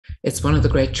It's one of the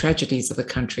great tragedies of the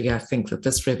country, I think, that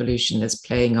this revolution is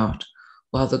playing out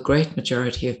while the great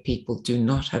majority of people do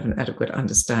not have an adequate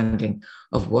understanding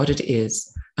of what it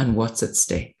is and what's at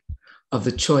stake, of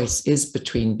the choice is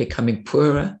between becoming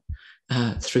poorer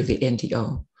through the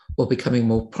NDR or becoming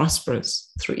more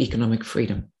prosperous through economic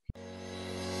freedom.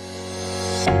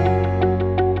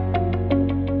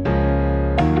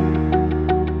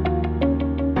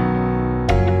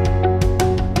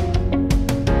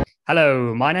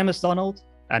 Hello, my name is Donald,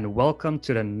 and welcome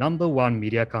to the #1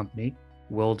 media company,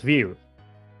 Worldview.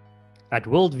 At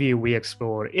Worldview, we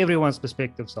explore everyone's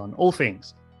perspectives on all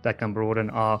things that can broaden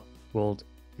our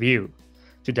worldview.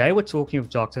 Today, we're talking with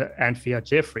Dr. Anthea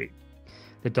Jeffrey.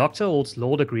 The doctor holds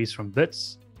law degrees from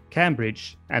Wits,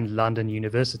 Cambridge, and London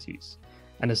universities,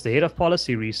 and is the head of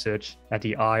policy research at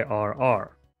the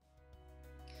IRR.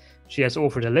 She has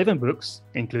authored 11 books,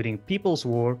 including People's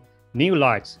War, New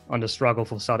Light on the Struggle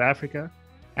for South Africa,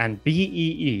 and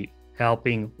BEE,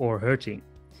 Helping or Hurting.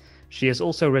 She has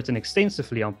also written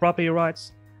extensively on property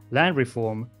rights, land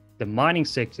reform, the mining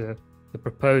sector, the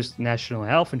proposed national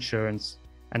health insurance,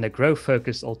 and the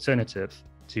growth-focused alternative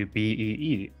to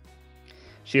BEE.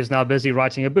 She is now busy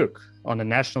writing a book on the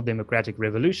National Democratic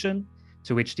Revolution,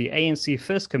 to which the ANC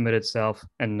first committed itself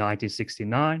in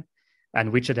 1969, and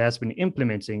which it has been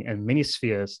implementing in many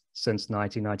spheres since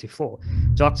 1994.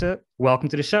 Doctor, welcome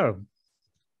to the show.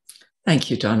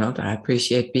 Thank you, Donald. I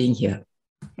appreciate being here.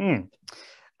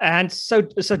 And so,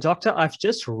 Doctor, I've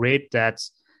just read that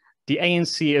the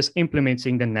ANC is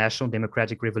implementing the National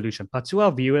Democratic Revolution. But to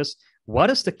our viewers, what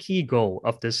is the key goal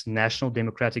of this National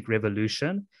Democratic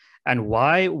Revolution? And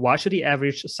why should the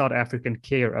average South African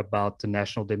care about the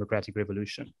National Democratic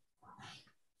Revolution?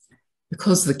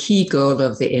 Because the key goal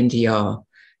of the NDR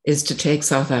is to take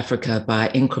South Africa by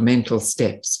incremental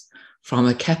steps from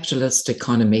a capitalist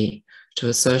economy to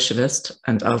a socialist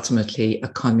and ultimately a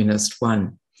communist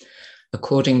one.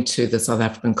 According to the South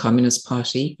African Communist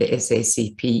Party, the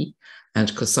SACP,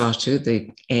 and COSATU,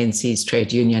 the ANC's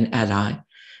trade union ally,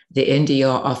 the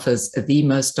NDR offers the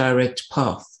most direct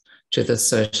path to the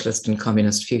socialist and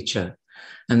communist future.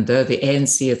 And though the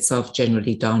ANC itself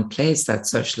generally downplays that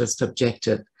socialist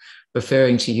objective,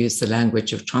 preferring to use the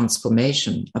language of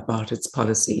transformation about its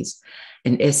policies,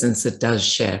 in essence, it does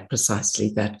share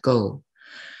precisely that goal.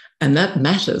 And that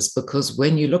matters because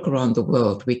when you look around the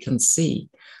world, we can see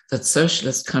that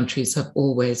socialist countries have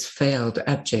always failed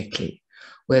abjectly,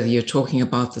 whether you're talking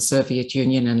about the Soviet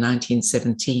Union in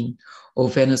 1917 or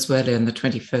Venezuela in the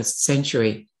 21st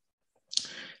century.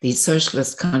 These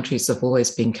socialist countries have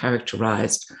always been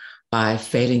characterized by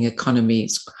failing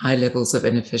economies, high levels of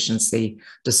inefficiency,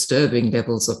 disturbing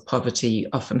levels of poverty,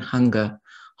 often hunger,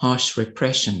 harsh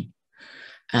repression.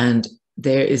 And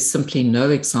there is simply no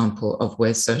example of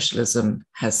where socialism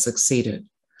has succeeded.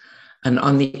 And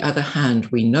on the other hand,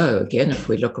 we know, again, if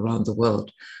we look around the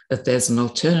world, that there's an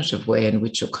alternative way in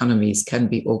which economies can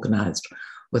be organized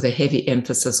with a heavy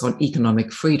emphasis on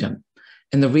economic freedom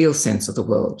in the real sense of the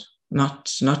word.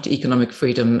 Not economic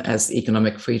freedom as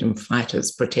economic freedom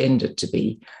fighters pretend it to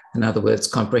be, in other words,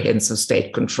 comprehensive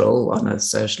state control on a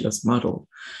socialist model,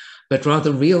 but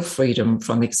rather real freedom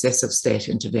from excessive state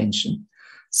intervention.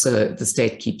 So the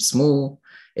state keeps small,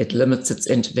 it limits its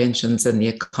interventions in the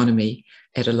economy,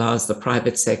 it allows the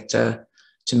private sector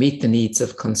to meet the needs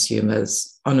of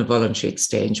consumers on a voluntary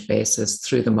exchange basis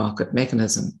through the market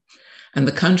mechanism. And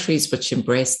the countries which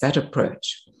embrace that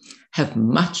approach have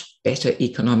much better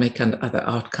economic and other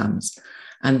outcomes.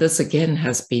 And this again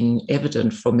has been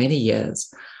evident for many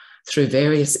years through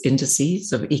various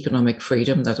indices of economic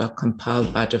freedom that are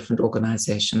compiled by different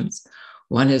organizations.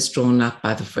 One is drawn up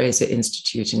by the Fraser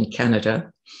Institute in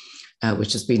Canada,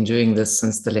 which has been doing this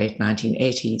since the late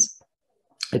 1980s.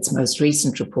 Its most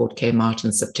recent report came out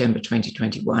in September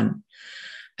 2021.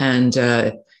 And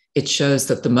it shows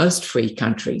that the most free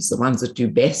countries, the ones that do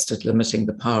best at limiting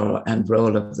the power and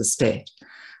role of the state,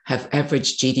 have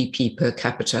average GDP per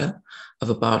capita of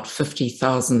about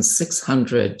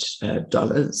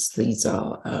 $50,600. These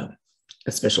are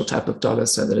a special type of dollar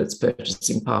so that it's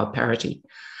purchasing power parity.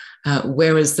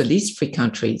 Whereas the least free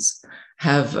countries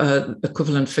have an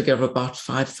equivalent figure of about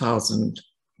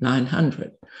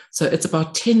 5,900. So it's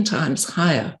about 10 times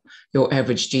higher, your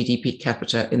average GDP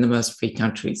capita in the most free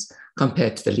countries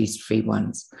compared to the least free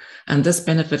ones. And this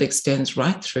benefit extends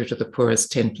right through to the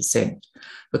poorest 10%,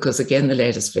 because again, the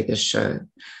latest figures show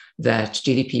that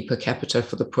GDP per capita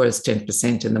for the poorest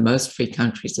 10% in the most free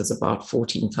countries is about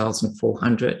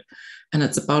 14,400, and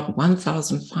it's about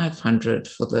 1,500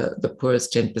 for the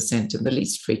poorest 10% in the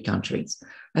least free countries.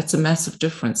 That's a massive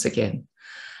difference again.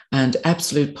 and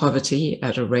absolute poverty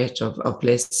at a rate of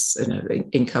less,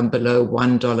 income below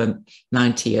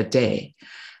 $1.90 a day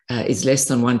is less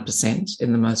than 1%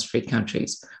 in the most free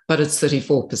countries, but it's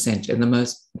 34% in the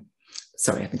most,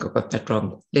 sorry, I think I got that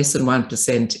wrong, less than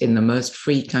 1% in the most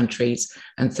free countries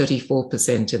and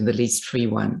 34% in the least free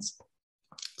ones.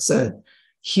 So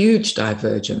huge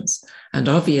divergence. And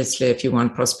obviously, if you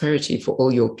want prosperity for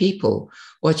all your people,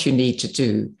 what you need to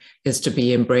do is to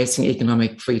be embracing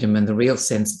economic freedom in the real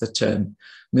sense of the term,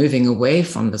 moving away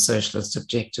from the socialist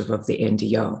objective of the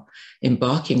NDR,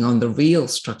 embarking on the real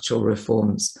structural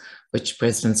reforms, which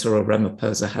President Cyril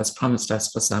Ramaphosa has promised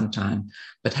us for some time,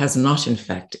 but has not in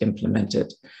fact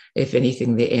implemented. If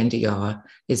anything, the NDR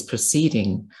is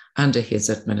proceeding under his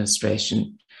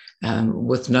administration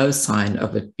with no sign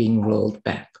of it being rolled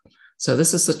back. So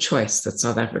this is the choice that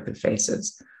South Africa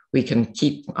faces. We can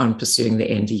keep on pursuing the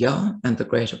NDR and the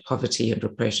greater poverty and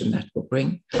repression that will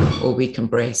bring, or we can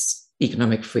embrace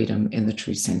economic freedom in the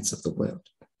true sense of the word.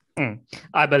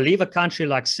 I believe a country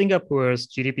like Singapore's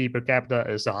GDP per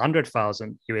capita is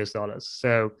 100,000 US dollars.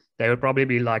 So they would probably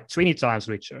be like 20 times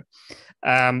richer.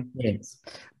 Yes.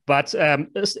 But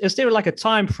is there like a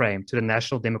time frame to the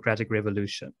National Democratic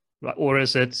Revolution? Or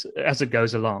is it as it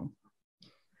goes along?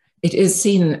 It is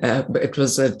seen, it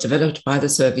was developed by the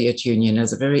Soviet Union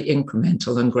as a very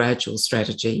incremental and gradual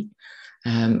strategy.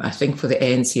 I think for the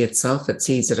ANC itself, it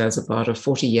sees it as about a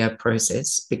 40-year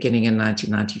process beginning in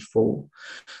 1994.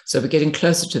 So we're getting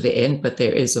closer to the end, but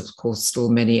there is, of course, still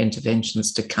many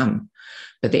interventions to come.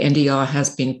 But the NDR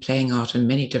has been playing out in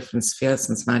many different spheres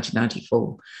since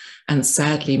 1994. And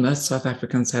sadly, most South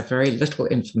Africans have very little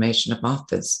information about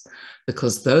this,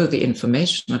 because though the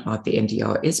information about the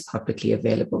NDR is publicly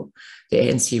available, the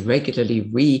ANC regularly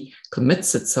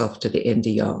recommits itself to the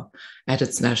NDR at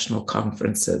its national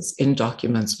conferences in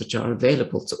documents which are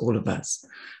available to all of us.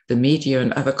 The media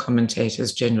and other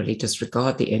commentators generally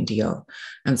disregard the NDR.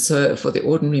 And so for the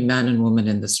ordinary man and woman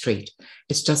in the street,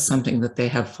 it's just something that they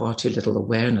have far too little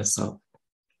awareness of.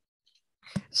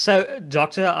 So,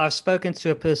 Doctor, I've spoken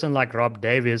to a person like Rob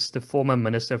Davies, the former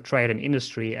Minister of Trade and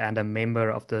Industry and a member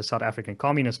of the South African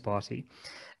Communist Party.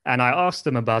 And I asked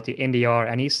him about the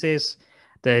NDR, and he says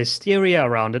the hysteria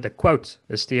around it, the quote,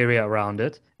 hysteria around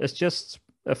it, is just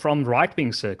from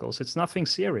right-wing circles. It's nothing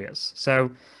serious.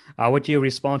 So how would you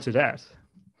respond to that?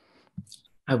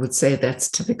 I would say that's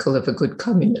typical of a good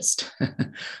communist,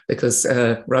 because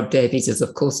Rob Davies is,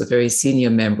 of course, a very senior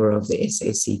member of the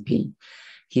SACP.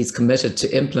 He's committed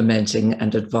to implementing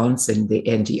and advancing the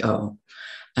NDR.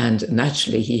 And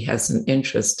naturally, he has an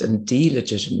interest in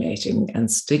delegitimating and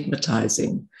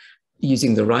stigmatizing,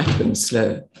 using the right-wing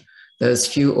slur, those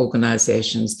few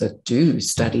organizations that do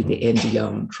study the NDR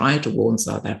and try to warn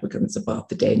South Africans about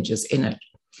the dangers in it.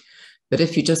 But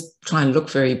if you just try and look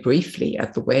very briefly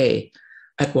at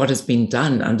what has been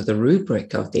done under the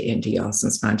rubric of the NDR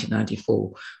since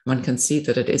 1994, one can see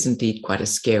that it is indeed quite a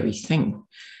scary thing.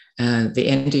 The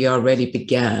NDR really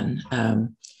began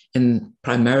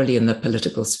primarily in the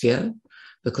political sphere,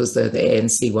 because though the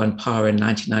ANC won power in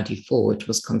 1994, it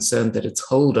was concerned that its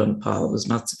hold on power was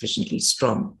not sufficiently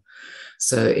strong.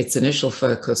 So its initial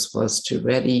focus was to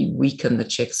really weaken the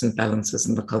checks and balances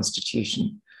in the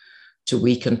Constitution, to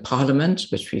weaken Parliament,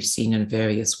 which we've seen in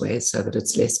various ways, so that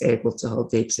it's less able to hold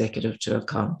the executive to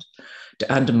account,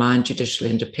 to undermine judicial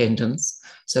independence,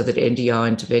 so that NDR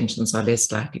interventions are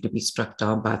less likely to be struck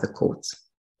down by the courts,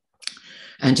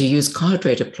 and to use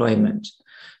cadre deployment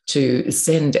to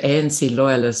send ANC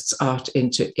loyalists out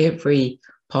into every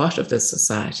part of the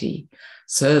society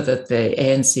so that the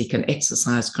ANC can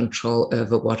exercise control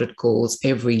over what it calls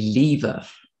every lever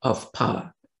of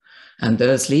power. And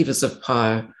those levers of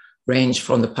power range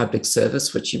from the public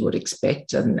service, which you would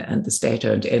expect, and the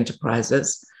state-owned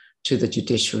enterprises, to the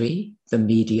judiciary, the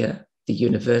media, the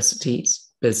universities,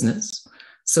 business,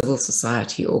 civil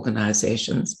society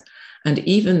organizations, and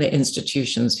even the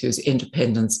institutions whose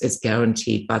independence is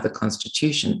guaranteed by the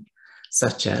Constitution,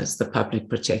 such as the Public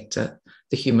Protector,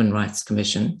 the Human Rights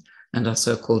Commission, and our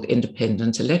so-called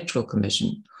Independent Electoral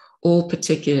Commission. All,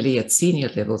 particularly at senior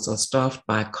levels, are staffed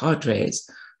by cadres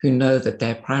who know that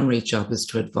their primary job is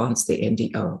to advance the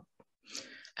NDR.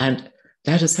 And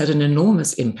that has had an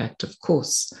enormous impact, of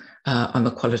course, on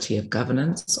the quality of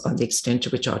governance, on the extent to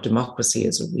which our democracy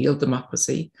is a real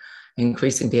democracy.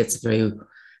 Increasingly,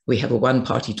 we have a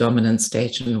one-party dominant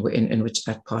state in which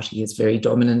that party is very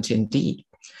dominant indeed.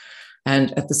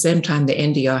 And at the same time, the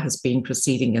NDR has been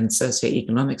proceeding in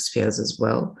socioeconomic spheres as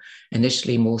well,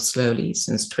 initially more slowly,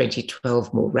 since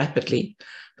 2012 more rapidly,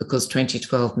 because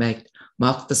 2012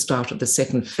 marked the start of the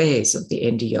second phase of the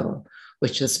NDR,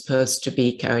 which is supposed to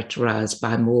be characterized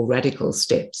by more radical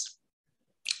steps.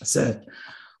 So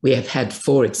we have had,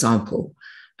 for example,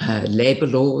 labor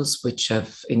laws, which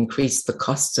have increased the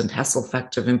costs and hassle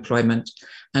factor of employment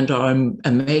and are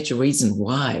a major reason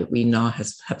why we now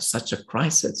have such a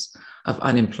crisis of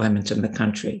unemployment in the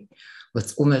country,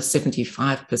 with almost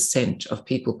 75% of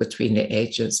people between the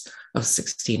ages of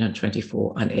 16 and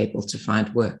 24 unable to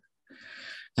find work.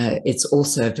 It's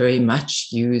also very much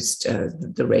used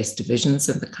the race divisions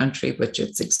in the country, which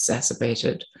it's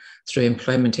exacerbated through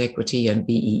employment equity and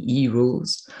BEE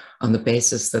rules on the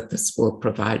basis that this will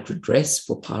provide redress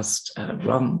for past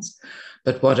wrongs.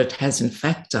 But what it has in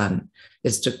fact done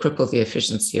is to cripple the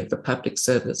efficiency of the public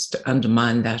service, to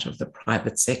undermine that of the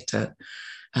private sector,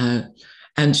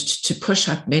 and to push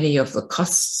up many of the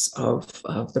costs of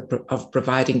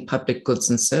providing public goods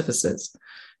and services,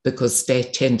 because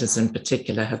state tenders in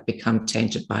particular have become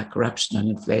tainted by corruption and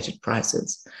inflated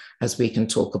prices, as we can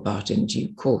talk about in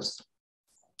due course.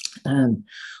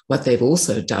 What they've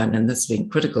also done, and this has been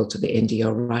critical to the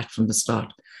NDR right from the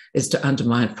start, is to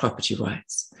undermine property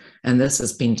rights. And this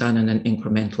has been done on an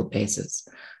incremental basis.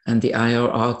 And the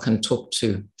IRR can talk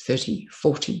to 30,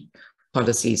 40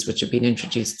 policies which have been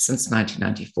introduced since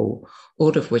 1994,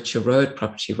 all of which erode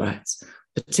property rights,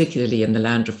 particularly in the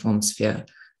land reform sphere,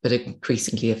 but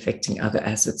increasingly affecting other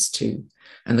assets too.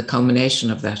 And the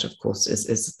culmination of that, of course,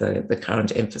 is the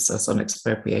current emphasis on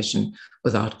expropriation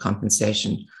without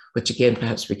compensation, which again,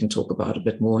 perhaps we can talk about a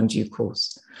bit more in due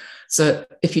course. So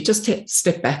if you just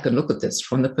step back and look at this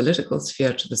from the political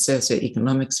sphere to the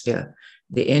socioeconomic sphere,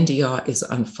 the NDR is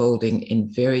unfolding in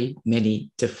very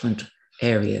many different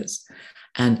areas.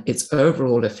 And its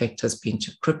overall effect has been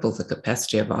to cripple the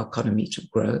capacity of our economy to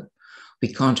grow.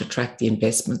 We can't attract the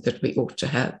investment that we ought to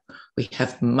have. We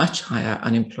have much higher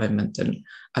unemployment than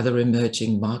other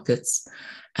emerging markets.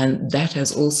 And that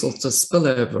has all sorts of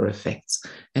spillover effects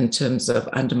in terms of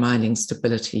undermining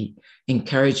stability,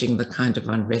 encouraging the kind of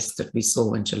unrest that we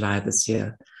saw in July this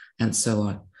year, and so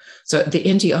on. So the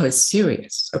NDR is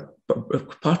serious.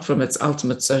 Apart from its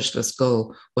ultimate socialist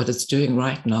goal, what it's doing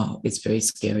right now is very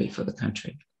scary for the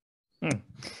country.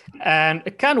 And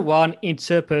can one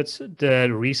interpret the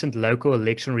recent local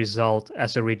election result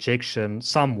as a rejection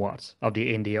somewhat of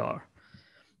the NDR?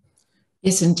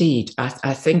 Yes, indeed.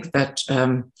 I think that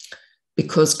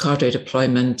because cadre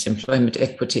deployment, employment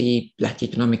equity, Black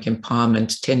economic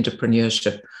empowerment,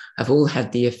 tenderpreneurship have all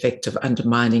had the effect of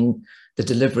undermining the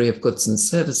delivery of goods and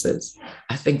services,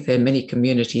 I think there are many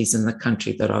communities in the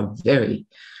country that are very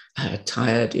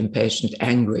tired, impatient,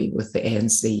 angry with the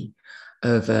ANC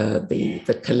over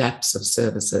the collapse of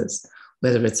services,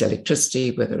 whether it's electricity,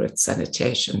 whether it's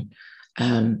sanitation,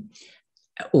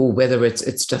 or whether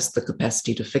it's just the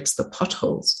capacity to fix the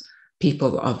potholes.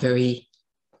 People are very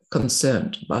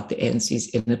concerned about the ANC's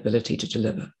inability to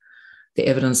deliver. The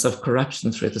evidence of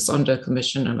corruption through the Sondo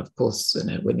Commission, and of course,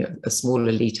 when a small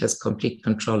elite has complete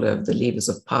control over the levers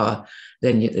of power,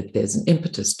 then there's an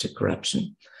impetus to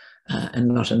corruption and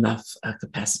not enough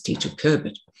capacity to curb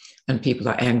it. And people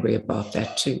are angry about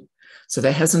that too. So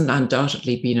there hasn't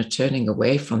undoubtedly been a turning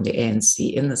away from the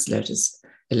ANC in this latest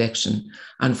election.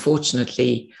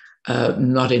 Unfortunately,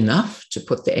 not enough to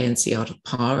put the ANC out of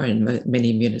power in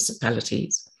many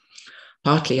municipalities.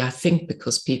 Partly, I think,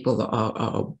 because people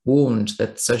are warned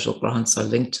that social grants are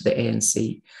linked to the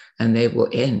ANC and they will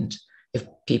end if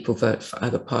people vote for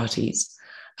other parties.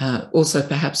 Also,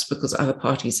 perhaps because other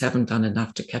parties haven't done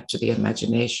enough to capture the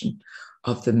imagination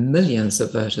of the millions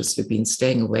of voters who've been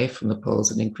staying away from the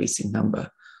polls in increasing number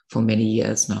for many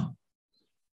years now.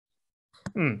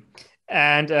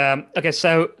 And okay,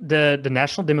 so the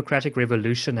National Democratic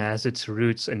Revolution has its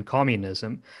roots in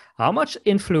communism. How much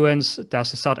influence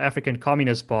does the South African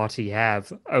Communist Party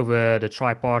have over the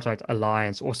Tripartite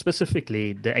Alliance, or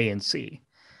specifically the ANC?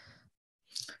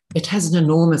 It has an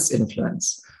enormous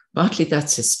influence. Partly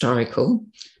that's historical.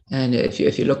 And if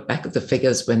you look back at the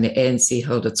figures when the ANC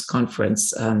held its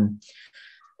conference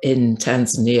in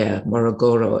Tanzania,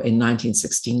 Morogoro, in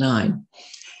 1969,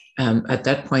 at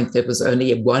that point, there was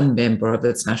only one member of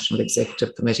its National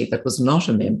Executive Committee that was not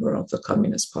a member of the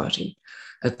Communist Party.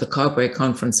 At the Karlsruhe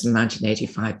Conference in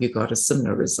 1985, you got a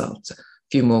similar result, a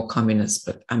few more communists,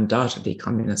 but undoubtedly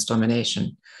communist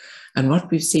domination. And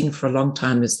what we've seen for a long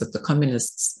time is that the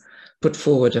communists put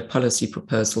forward a policy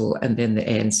proposal and then the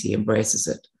ANC embraces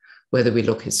it. Whether we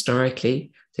look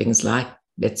historically, things like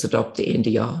let's adopt the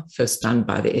NDR, first done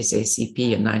by the SACP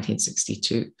in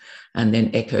 1962, and then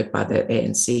echoed by the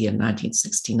ANC in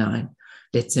 1969.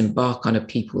 Let's embark on a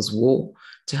people's war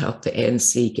to help the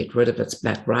ANC get rid of its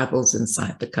black rivals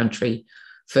inside the country,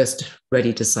 first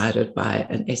really decided by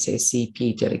an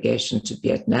SACP delegation to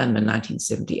Vietnam in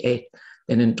 1978,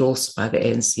 then endorsed by the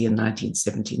ANC in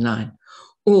 1979.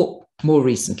 Or more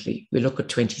recently, we look at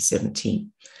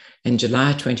 2017. In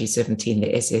July 2017,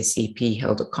 the SACP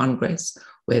held a congress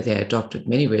where they adopted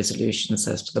many resolutions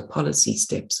as to the policy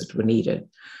steps that were needed.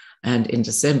 And in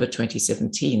December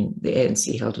 2017, the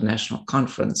ANC held a national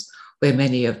conference where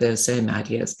many of those same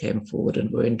ideas came forward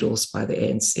and were endorsed by the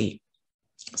ANC.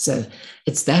 So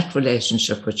it's that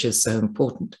relationship which is so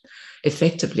important.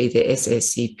 Effectively, the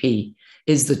SACP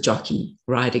is the jockey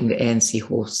riding the ANC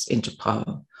horse into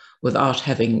power without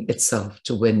having itself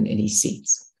to win any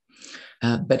seats.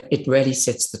 But it really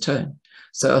sets the tone.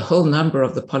 So a whole number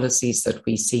of the policies that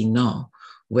we see now,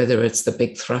 whether it's the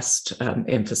big thrust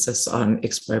emphasis on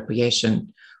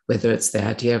expropriation, whether it's the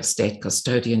idea of state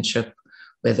custodianship,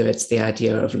 whether it's the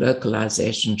idea of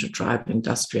localization to drive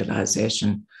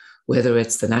industrialization, whether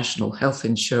it's the national health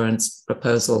insurance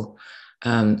proposal,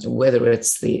 whether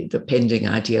it's the pending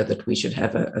idea that we should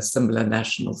have a similar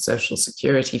national social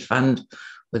security fund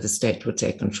where the state would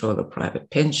take control of private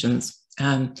pensions,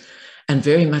 and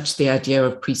very much the idea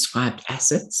of prescribed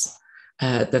assets,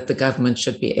 that the government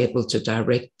should be able to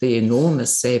direct the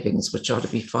enormous savings which are to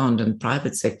be found in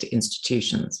private sector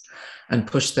institutions and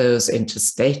push those into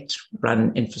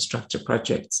state-run infrastructure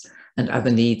projects and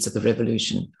other needs of the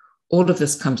revolution. All of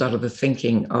this comes out of the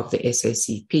thinking of the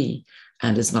SACP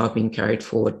and is now being carried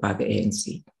forward by the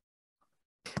ANC.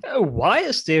 Why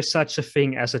is there such a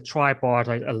thing as a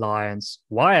tripartite alliance?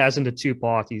 Why hasn't the two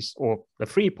parties or the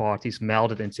three parties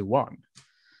melded into one?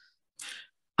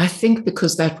 I think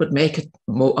because that would make it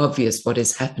more obvious what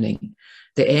is happening.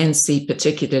 The ANC,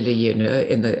 particularly,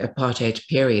 in the apartheid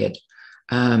period,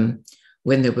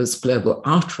 when there was global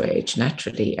outrage,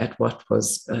 naturally, at what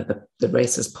was the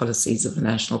racist policies of the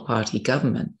National Party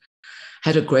government,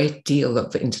 had a great deal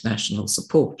of international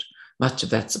support. Much of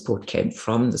that support came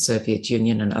from the Soviet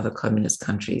Union and other communist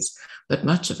countries, but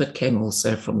much of it came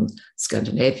also from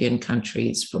Scandinavian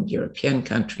countries, from European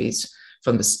countries,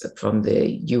 from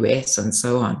the US and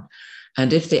so on.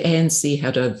 And if the ANC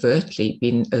had overtly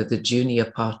been the junior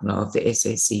partner of the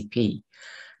SACP,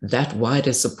 that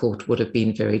wider support would have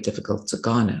been very difficult to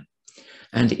garner.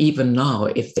 And even now,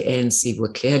 if the ANC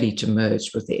were clearly to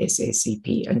merge with the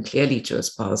SACP and clearly to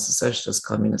espouse the socialist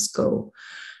communist goal,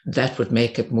 that would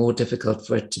make it more difficult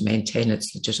for it to maintain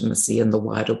its legitimacy in the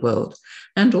wider world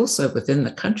and also within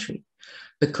the country,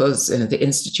 because the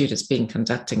Institute has been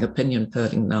conducting opinion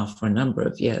polling now for a number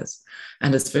of years.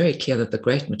 And it's very clear that the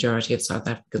great majority of South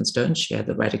Africans don't share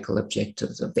the radical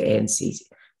objectives of the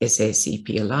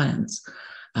ANC-SACP alliance.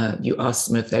 You ask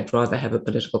them if they'd rather have a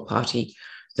political party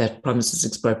that promises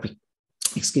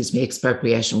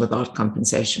expropriation without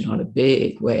compensation on a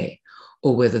big way,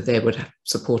 or whether they would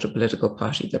support a political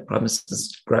party that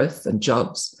promises growth and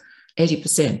jobs.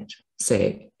 80%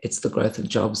 say it's the growth and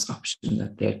jobs option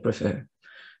that they'd prefer.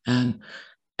 And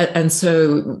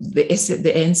so the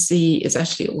ANC is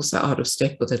actually also out of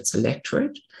step with its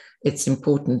electorate. It's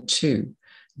important too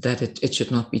that it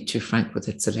should not be too frank with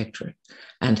its electorate,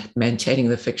 and maintaining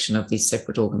the fiction of these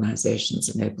separate organizations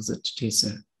enables it to do so.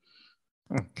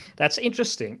 That's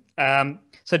interesting.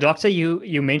 So, Doctor,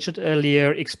 you mentioned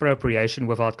earlier expropriation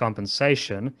without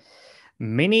compensation.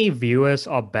 Many viewers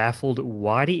are baffled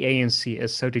why the ANC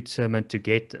is so determined to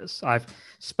get this. I've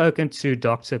spoken to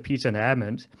Dr. Peter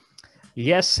Hammond. He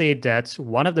has said that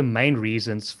one of the main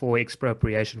reasons for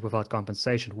expropriation without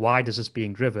compensation, why this is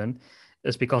being driven,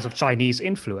 is because of Chinese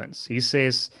influence. He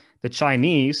says the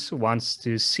Chinese wants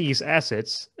to seize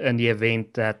assets in the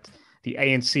event that the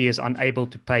ANC is unable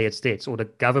to pay its debts, or the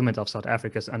government of South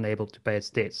Africa is unable to pay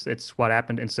its debts. It's what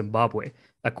happened in Zimbabwe,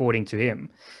 according to him.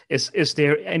 Is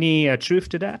there any truth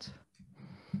to that?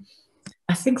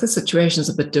 I think the situation is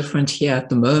a bit different here at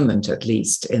the moment, at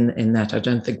least, in that I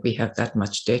don't think we have that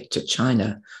much debt to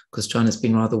China, because China's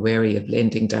been rather wary of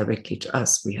lending directly to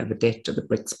us. We have a debt to the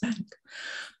BRICS Bank.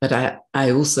 But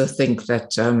I also think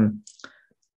that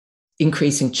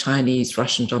increasing Chinese,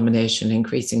 Russian domination,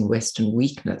 increasing Western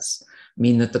weakness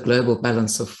mean that the global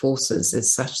balance of forces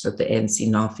is such that the ANC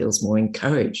now feels more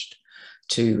encouraged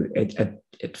to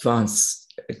advance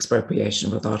expropriation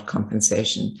without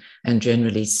compensation and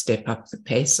generally step up the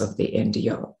pace of the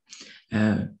NDR,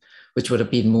 which would have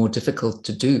been more difficult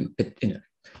to do. But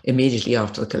immediately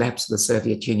after the collapse of the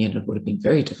Soviet Union, it would have been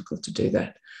very difficult to do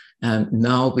that.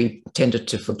 Now we tended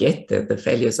to forget the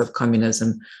failures of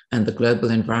communism, and the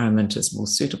global environment is more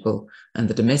suitable, and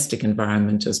the domestic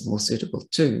environment is more suitable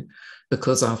too,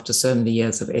 because after so many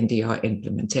years of NDR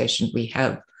implementation, we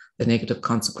have the negative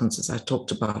consequences I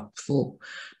talked about before: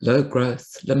 low growth,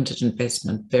 limited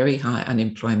investment, very high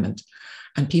unemployment.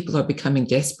 And people are becoming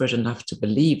desperate enough to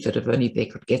believe that if only they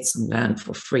could get some land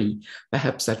for free,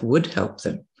 perhaps that would help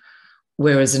them.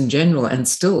 Whereas in general, and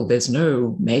still, there's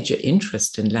no major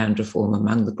interest in land reform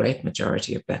among the great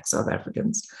majority of Black South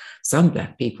Africans. Some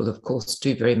Black people, of course,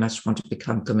 do very much want to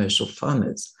become commercial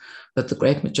farmers, but the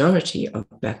great majority of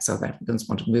Black South Africans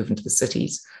want to move into the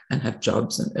cities and have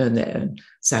jobs and earn their own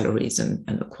salaries and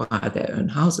acquire their own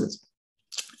houses.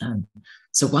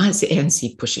 So why is the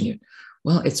ANC pushing it?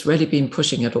 Well, it's really been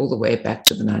pushing it all the way back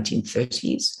to the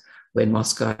 1930s, when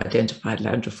Moscow identified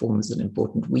land reform as an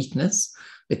important weakness.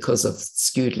 Because of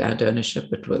skewed land ownership,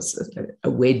 it was a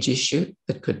wedge issue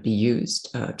that could be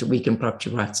used to weaken property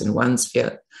rights in one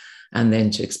sphere, and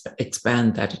then to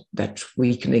expand that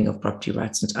weakening of property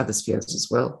rights into other spheres as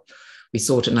well. We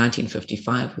saw it in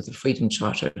 1955 with the Freedom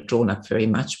Charter, drawn up very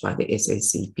much by the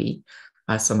SACP,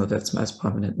 by some of its most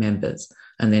prominent members,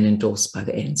 and then endorsed by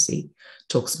the ANC.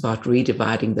 Talks about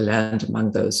redividing the land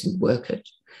among those who work it.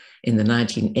 In the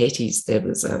 1980s, there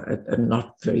was a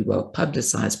not very well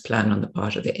publicized plan on the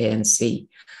part of the ANC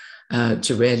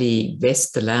to really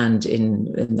vest the land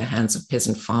in the hands of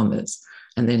peasant farmers,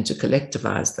 and then to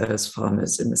collectivize those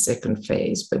farmers in the second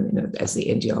phase, but as the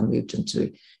NDR moved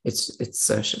into its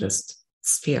socialist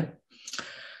sphere.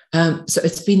 So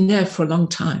it's been there for a long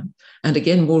time. And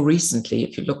again, more recently,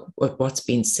 if you look at what's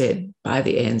been said by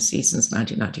the ANC since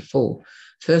 1994,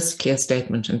 first clear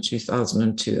statement in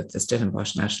 2002 at the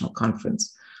Stellenbosch National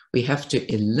Conference: we have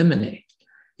to eliminate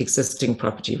existing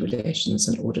property relations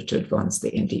in order to advance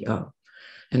the NDR.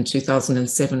 In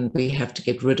 2007, we have to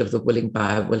get rid of the willing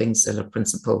buyer, willing seller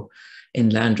principle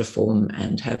in land reform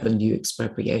and have a new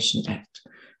Expropriation Act.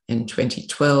 In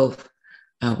 2012,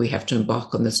 we have to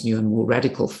embark on this new and more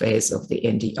radical phase of the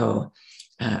NDR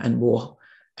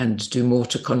and do more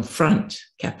to confront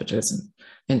capitalism.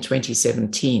 In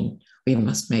 2017, we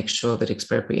must make sure that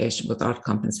expropriation without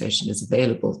compensation is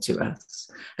available to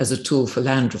us as a tool for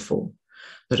land reform.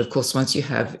 But of course, once you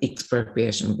have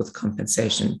expropriation with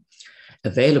compensation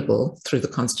available through the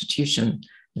Constitution,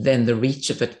 then the reach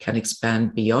of it can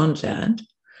expand beyond land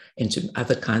into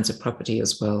other kinds of property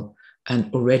as well.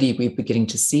 And already we're beginning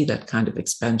to see that kind of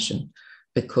expansion,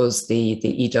 because the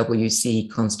EWC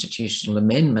Constitutional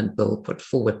Amendment Bill put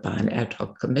forward by an ad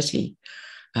hoc committee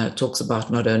talks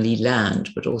about not only land,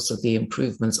 but also the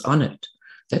improvements on it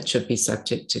that should be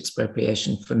subject to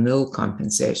expropriation for nil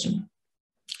compensation.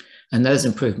 And those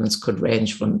improvements could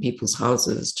range from people's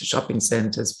houses to shopping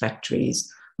centers,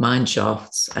 factories, mine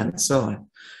shafts, and so on.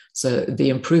 So the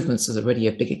improvements is already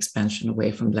a big expansion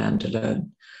away from land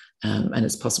alone. And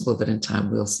it's possible that in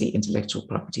time we'll see intellectual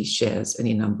property shares,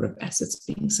 any number of assets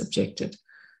being subjected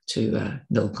to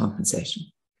nil compensation.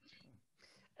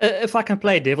 If I can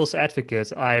play devil's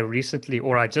advocate, I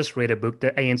just read a book,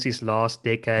 The ANC's Last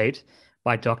Decade,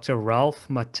 by Dr. Ralph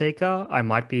Mateka. I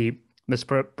might be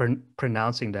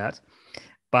mispronouncing that,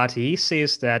 but he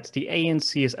says that the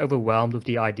ANC is overwhelmed with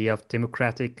the idea of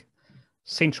democratic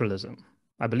centralism.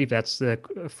 I believe that's the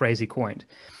phrase he coined.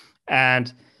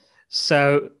 And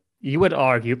so you would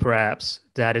argue perhaps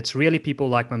that it's really people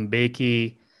like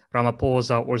Mbeki,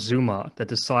 Ramaphosa, or Zuma that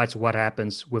decides what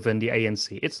happens within the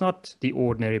ANC. It's not the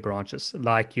ordinary branches,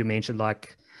 like you mentioned,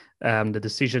 like the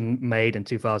decision made in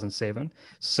 2007.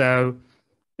 So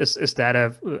is that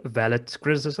a valid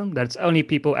criticism, that it's only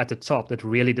people at the top that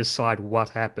really decide what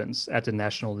happens at the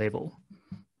national level?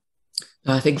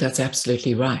 I think that's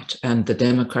absolutely right. And the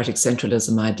democratic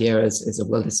centralism idea is a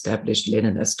well-established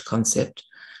Leninist concept,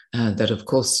 that of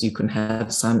course you can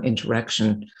have some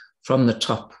interaction from the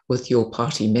top with your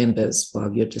party members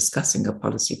while you're discussing a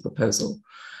policy proposal.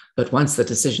 But once the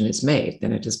decision is made,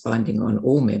 then it is binding on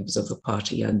all members of the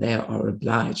party, and they are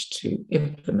obliged to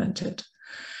implement it.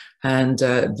 And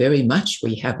very much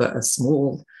we have a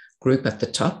small group at the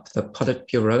top, the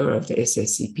Politburo of the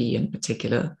SACP in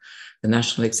particular, the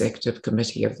National Executive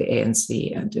Committee of the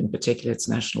ANC, and in particular its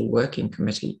National Working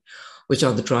Committee, which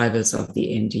are the drivers of the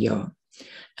NDR.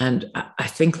 And I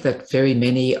think that very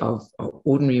many of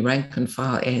ordinary rank and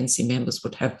file ANC members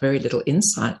would have very little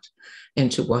insight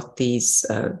into what this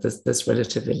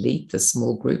relative elite, this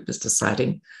small group, is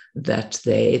deciding that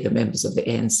the members of the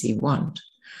ANC, want.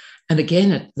 And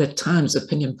again, at times,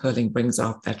 opinion polling brings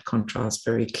out that contrast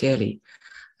very clearly.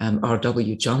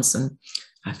 R.W. Johnson,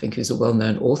 I think, who's a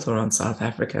well-known author on South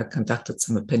Africa, conducted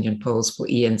some opinion polls for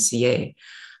ENCA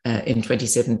in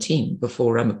 2017,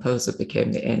 before Ramaphosa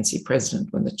became the ANC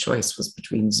president, when the choice was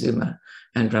between Zuma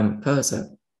and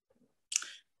Ramaphosa.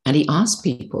 And he asked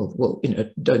people, well,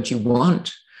 don't you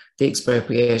want the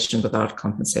expropriation without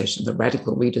compensation, the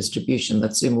radical redistribution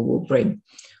that Zuma will bring?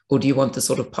 Or do you want the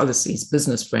sort of policies,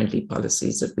 business-friendly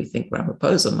policies that we think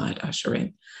Ramaphosa might usher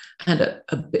in? And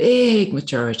a big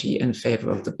majority in favor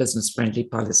of the business-friendly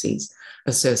policies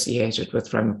associated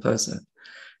with Ramaphosa.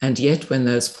 And yet, when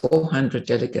those 400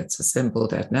 delegates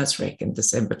assembled at Nasrec in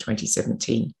December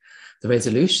 2017, the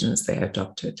resolutions they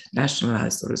adopted,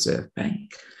 nationalize the Reserve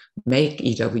Bank, make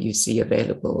EWC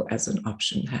available as an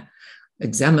option,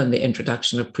 examine the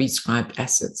introduction of prescribed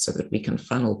assets so that we can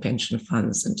funnel pension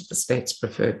funds into the state's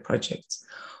preferred projects.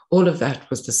 All of that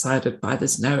was decided by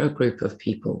this narrow group of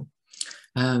people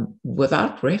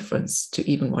without reference to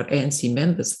even what ANC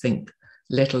members think,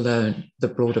 let alone the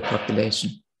broader population.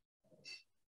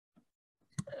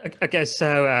 Okay,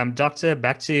 so Doctor,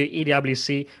 back to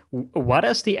EWC. What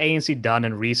has the ANC done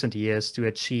in recent years to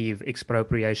achieve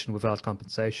expropriation without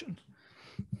compensation?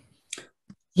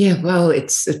 Yeah, well,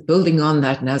 it's building on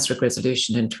that Nasrec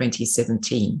resolution in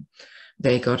 2017.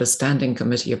 They got a standing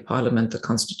committee of Parliament, the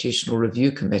Constitutional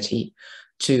Review Committee,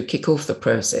 to kick off the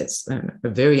process, a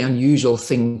very unusual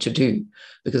thing to do,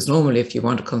 because normally if you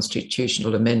want a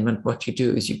constitutional amendment, what you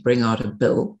do is you bring out a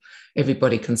bill.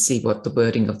 Everybody can see what the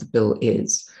wording of the bill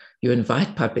is. You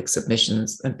invite public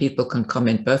submissions and people can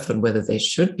comment both on whether there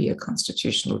should be a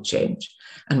constitutional change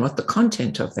and what the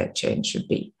content of that change should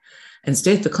be.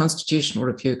 Instead, the Constitutional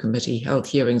Review Committee held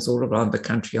hearings all around the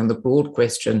country on the broad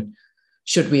question,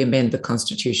 should we amend the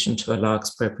Constitution to allow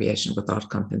expropriation without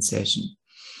compensation?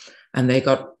 And they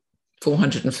got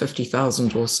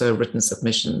 450,000 or so written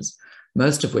submissions,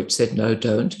 most of which said, no,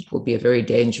 don't. It will be a very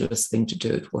dangerous thing to do.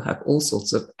 It will have all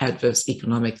sorts of adverse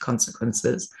economic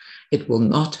consequences. It will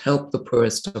not help the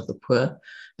poorest of the poor.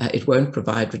 It won't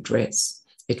provide redress.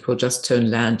 It will just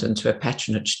turn land into a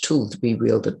patronage tool to be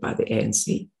wielded by the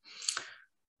ANC.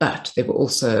 But there were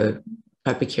also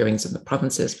public hearings in the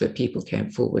provinces where people came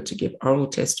forward to give oral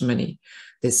testimony.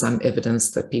 There's some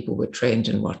evidence that people were trained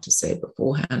in what to say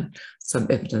beforehand, some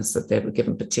evidence that they were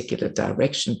given particular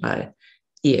direction by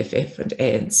EFF and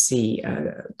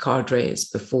ANC cadres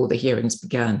before the hearings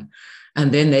began.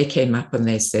 And then they came up and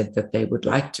they said that they would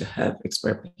like to have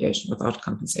expropriation without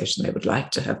compensation. They would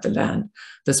like to have the land.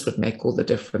 This would make all the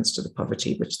difference to the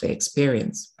poverty which they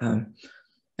experience.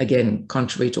 Again,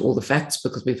 contrary to all the facts,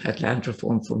 because we've had land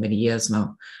reform for many years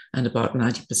now, and about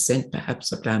 90%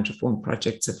 perhaps of land reform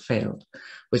projects have failed,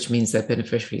 which means that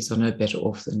beneficiaries are no better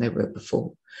off than they were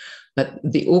before. But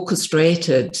the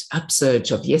orchestrated upsurge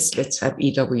of, yes, let's have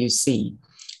EWC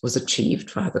was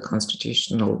achieved via the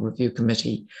Constitutional Review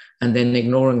Committee, and then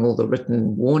ignoring all the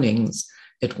written warnings,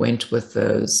 it went with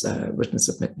those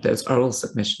those oral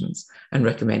submissions and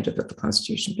recommended that the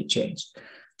Constitution be changed.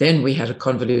 Then we had a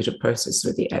convoluted process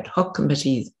with the ad hoc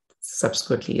committee,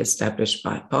 subsequently established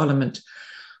by Parliament,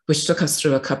 which took us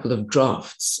through a couple of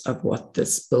drafts of what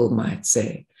this bill might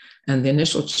say. And the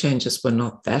initial changes were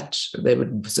not that, they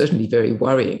were certainly very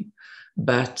worrying,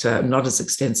 but not as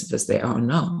extensive as they are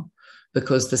now,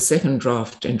 because the second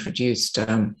draft introduced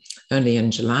only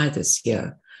in July this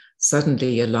year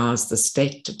suddenly allows the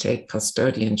state to take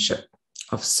custodianship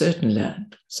of certain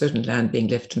land being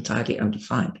left entirely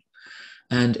undefined.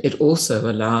 And it also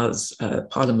allows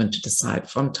Parliament to decide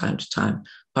from time to time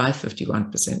by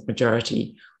 51%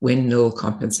 majority when nil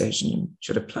compensation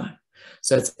should apply.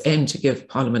 So it's aimed to give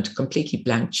Parliament a completely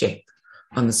blank check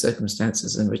on the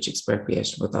circumstances in which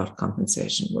expropriation without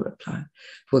compensation will apply.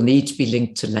 It will need to be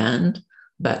linked to land,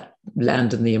 but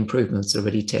land and the improvements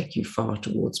already take you far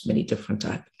towards many different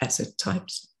asset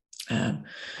types. Then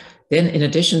in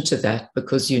addition to that,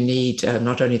 because you need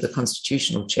not only the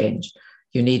constitutional change,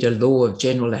 you need a law of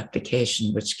general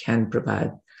application which can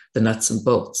provide the nuts and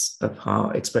bolts of how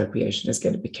expropriation is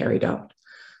going to be carried out.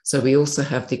 So we also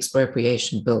have the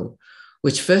expropriation bill,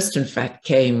 which first, in fact,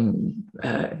 came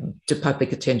to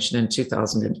public attention in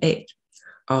 2008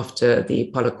 after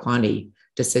the Polokwane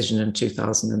decision in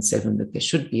 2007 that there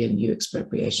should be a new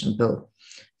expropriation bill,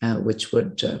 which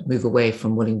would move away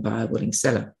from willing buyer, willing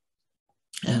seller.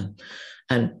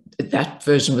 And that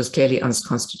version was clearly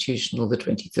unconstitutional. The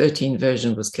 2013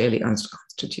 version was clearly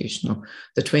unconstitutional.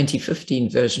 The 2015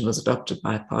 version was adopted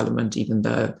by Parliament, even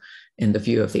though in the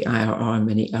view of the IRR and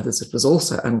many others, it was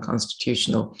also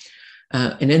unconstitutional.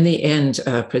 And in the end,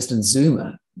 President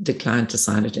Zuma declined to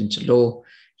sign it into law.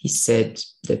 He said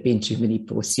there'd been too many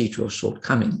procedural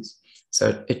shortcomings.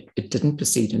 So it didn't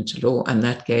proceed into law. And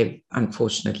that gave,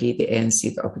 unfortunately, the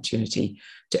ANC the opportunity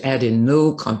to add in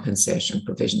no compensation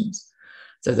provisions.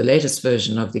 So the latest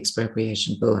version of the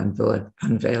expropriation bill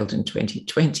unveiled in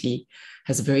 2020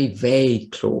 has a very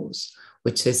vague clause,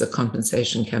 which says a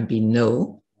compensation can be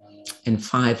nil in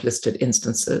 5 listed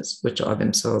instances, which are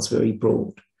themselves very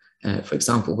broad. For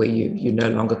example, where you no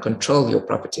longer control your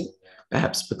property,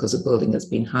 perhaps because a building has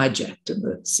been hijacked in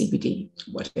the CBD,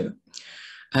 whatever.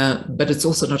 But it's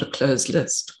also not a closed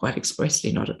list, quite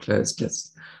expressly not a closed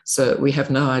list. So we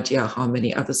have no idea how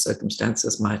many other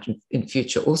circumstances might in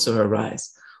future also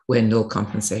arise where nil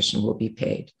compensation will be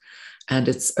paid. And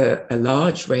it's a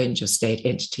large range of state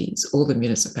entities, all the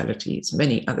municipalities,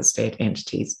 many other state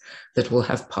entities that will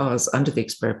have powers under the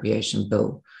expropriation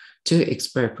bill to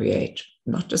expropriate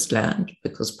not just land,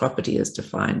 because property is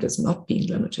defined as not being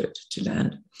limited to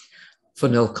land, for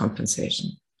nil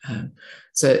compensation.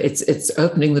 So it's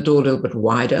opening the door a little bit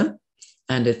wider,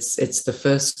 and it's the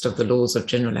first of the laws of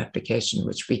general application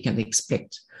which we can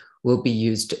expect will be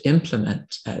used to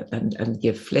implement and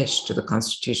give flesh to the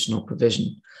constitutional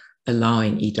provision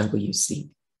allowing EWC.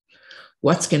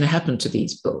 What's going to happen to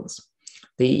these bills?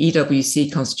 The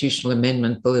EWC constitutional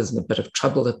amendment bill is in a bit of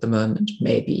trouble at the moment,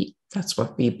 maybe. That's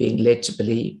what we're being led to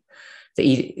believe.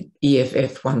 The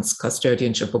EFF wants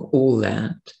custodianship of all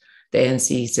land. The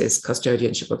ANC says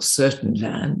custodianship of certain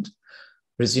land,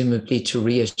 presumably to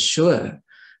reassure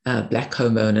Black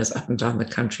homeowners up and down the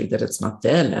country that it's not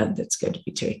their land that's going to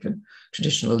be taken.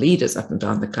 Traditional leaders up and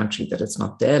down the country that it's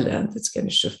not their land that's going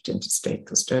to shift into state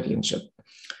custodianship.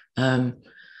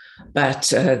 But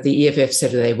the EFF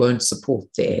said they won't support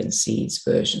the ANC's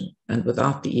version. And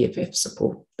without the EFF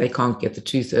support, they can't get the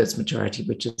 2/3 majority,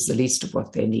 which is the least of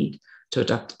what they need to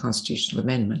adopt the constitutional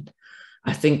amendment.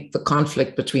 I think the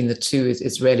conflict between the two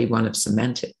is really one of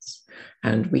semantics.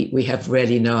 And we have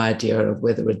really no idea of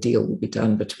whether a deal will be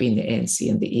done between the ANC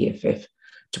and the EFF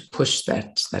to push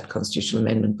that constitutional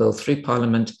amendment bill through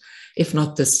Parliament, if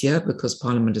not this year, because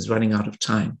Parliament is running out of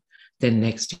time, then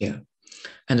next year.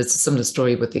 And it's a similar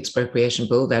story with the expropriation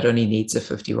bill that only needs a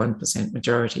 51%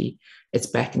 majority. It's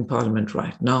back in Parliament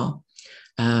right now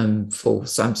for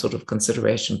some sort of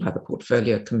consideration by the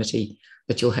Portfolio Committee,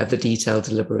 but you'll have the detailed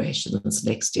deliberations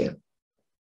next year.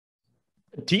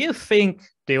 Do you think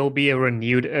there will be a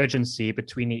renewed urgency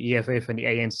between the EFF and the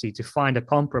ANC to find a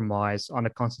compromise on a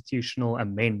constitutional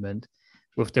amendment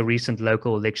with the recent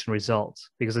local election results?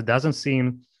 Because it doesn't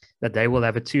seem that they will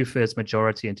have a 2/3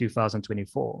 majority in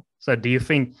 2024. So do you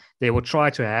think they will try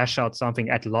to hash out something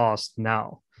at last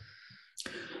now?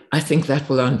 I think that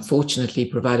will unfortunately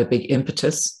provide a big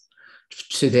impetus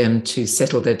to them to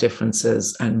settle their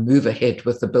differences and move ahead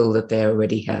with the bill that they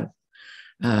already have.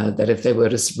 That if they were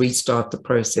to restart the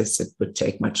process, it would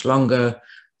take much longer.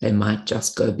 They might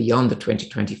just go beyond the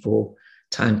 2024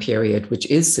 time period, which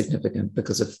is significant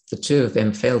because if the two of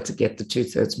them fail to get the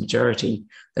 2/3 majority,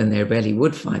 then they really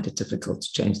would find it difficult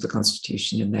to change the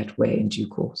constitution in that way in due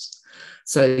course.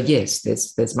 So yes,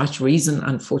 there's much reason,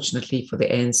 unfortunately, for the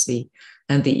ANC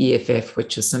and the EFF,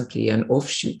 which is simply an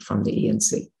offshoot from the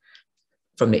ANC.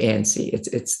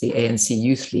 It's the ANC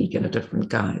Youth League in a different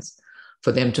guise,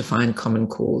 for them to find common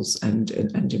cause and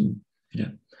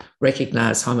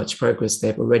recognize how much progress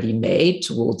they've already made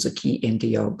towards a key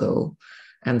NDR goal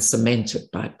and cement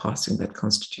it by passing that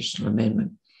constitutional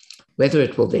amendment. Whether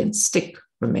it will then stick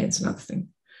remains another thing,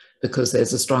 because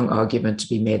there's a strong argument to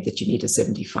be made that you need a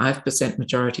 75%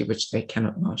 majority, which they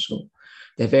cannot marshal.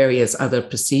 There are various other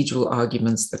procedural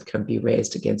arguments that can be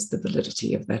raised against the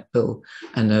validity of that bill,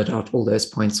 and no doubt all those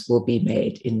points will be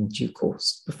made in due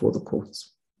course before the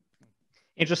courts.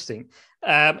 Interesting.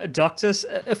 Doctors,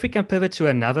 if we can pivot to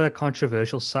another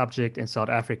controversial subject in South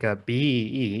Africa,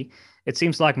 BEE, it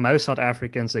seems like most South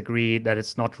Africans agree that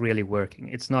it's not really working.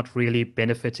 It's not really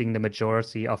benefiting the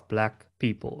majority of Black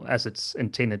people as it's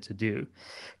intended to do.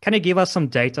 Can you give us some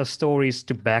data stories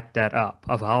to back that up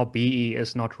of how BEE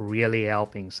is not really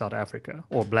helping South Africa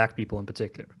or Black people in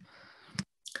particular?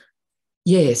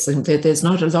 Yes, and there's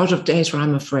not a lot of data,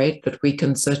 I'm afraid, but we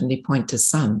can certainly point to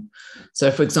some.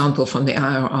 So, for example, from the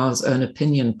IRR's own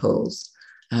opinion polls,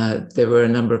 there were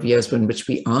a number of years in which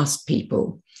we asked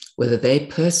people whether they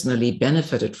personally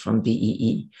benefited from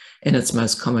BEE in its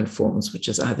most common forms, which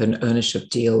is either an ownership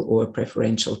deal or a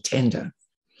preferential tender.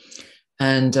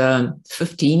 And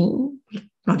 15,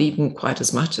 not even quite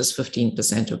as much as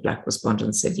 15% of Black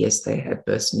respondents said yes, they had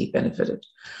personally benefited.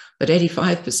 But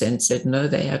 85% said no,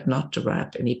 they had not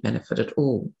derived any benefit at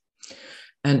all.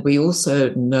 And we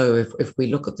also know, if we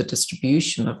look at the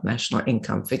distribution of national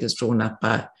income figures drawn up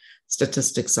by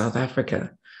Statistics South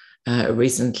Africa,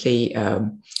 recently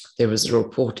there was a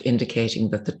report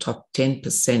indicating that the top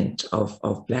 10%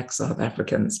 of Black South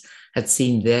Africans had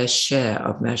seen their share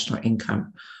of national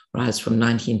income rise from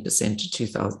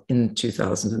 19% in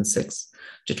 2006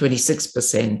 to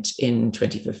 26% in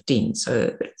 2015.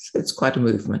 So it's quite a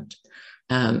movement.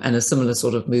 and a similar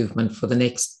sort of movement for the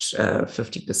next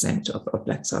 50% of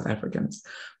Black South Africans.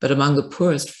 But among the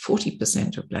poorest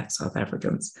 40% of Black South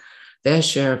Africans, their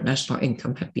share of national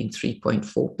income had been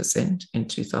 3.4% in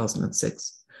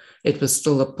 2006. It was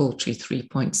still a paltry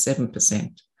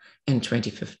 3.7% in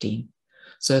 2015.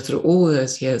 So through all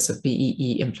those years of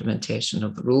BEE implementation,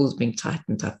 of the rules being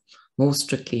tightened up, more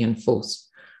strictly enforced,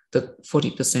 the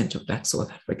 40% of Black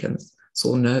South Africans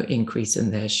saw no increase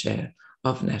in their share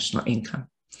of national income.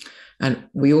 And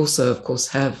we also, of course,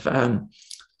 have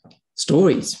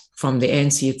stories from the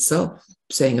ANC itself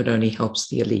saying it only helps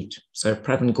the elite. So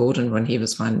Pravin Gordhan, when he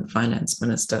was finance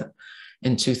minister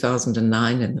in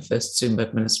 2009 in the first Zuma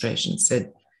administration,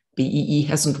 said BEE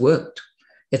hasn't worked.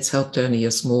 It's helped only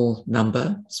a small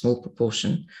number, small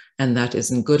proportion, and that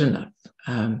isn't good enough.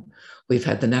 We've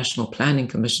had the National Planning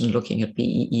Commission looking at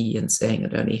BEE and saying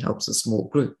it only helps a small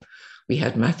group. We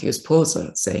had Matthews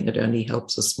Pauser saying it only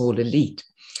helps a small elite,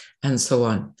 and so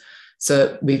on.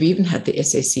 So we've even had the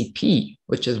SACP,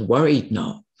 which is worried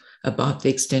now about the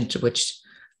extent to which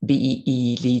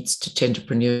BEE leads to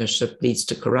entrepreneurship, leads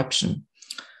to corruption,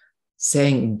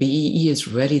 saying BEE is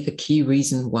really the key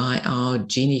reason why our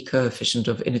Gini coefficient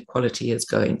of inequality is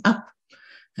going up.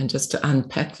 And just to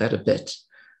unpack that a bit,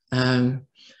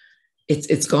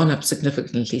 it's gone up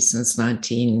significantly since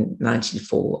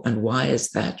 1994. And why is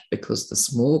that? Because the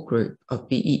small group of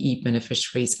BEE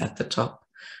beneficiaries at the top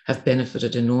have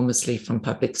benefited enormously from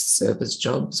public service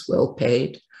jobs, well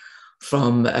paid,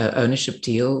 from ownership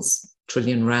deals, R1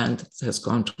 trillion has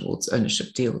gone towards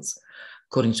ownership deals,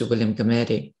 according to William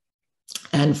Gamede,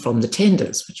 and from the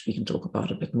tenders, which we can talk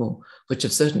about a bit more, which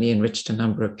have certainly enriched a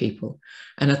number of people.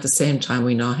 And at the same time,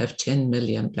 we now have 10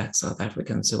 million Black South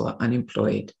Africans who are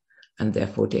unemployed and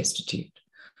therefore destitute.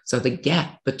 So the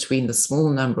gap between the small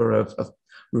number of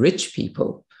rich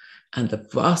people and the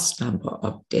vast number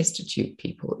of destitute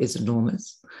people is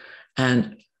enormous.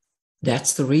 And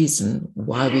that's the reason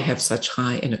why we have such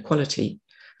high inequality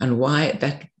and why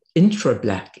that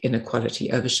intra-Black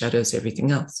inequality overshadows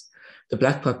everything else. The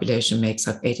Black population makes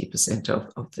up 80%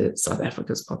 of the South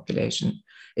Africa's population.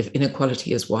 If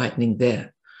inequality is widening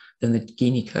there, then the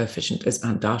Gini coefficient is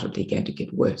undoubtedly going to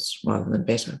get worse rather than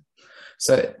better.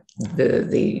 So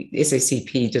the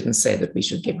SACP didn't say that we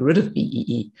should get rid of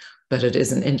BEE, but it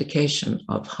is an indication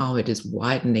of how it is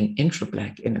widening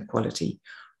intra-Black inequality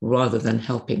rather than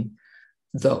helping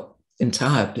the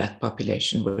entire Black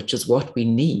population, which is what we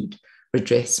need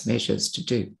redress measures to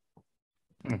do.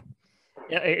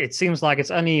 Yeah, it seems like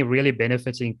it's only really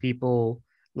benefiting people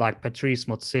like Patrice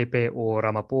Motsepe or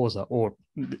Ramaphosa, or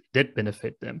did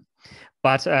benefit them.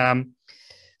 But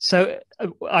so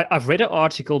I've read an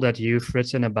article that you've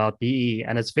written about BEE,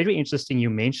 and it's very interesting. You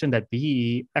mentioned that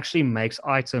BEE actually makes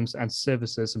items and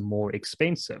services more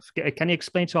expensive. Can you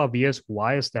explain to our viewers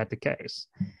why is that the case?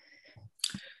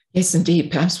 Yes,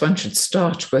 indeed. Perhaps one should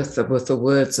start with the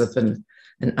words of an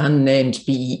unnamed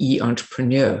BEE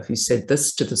entrepreneur who said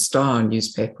this to the Star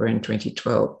newspaper in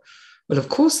 2012. Well, of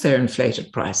course, they're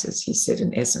inflated prices, he said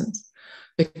in essence,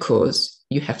 because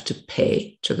you have to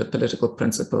pay to the political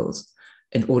principals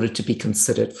in order to be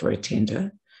considered for a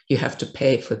tender. You have to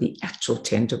pay for the actual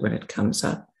tender when it comes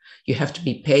up. You have to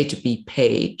be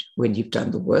paid when you've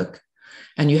done the work.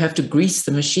 And you have to grease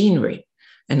the machinery.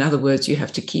 In other words, you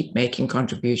have to keep making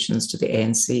contributions to the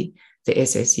ANC, the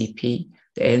SACP,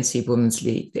 the ANC Women's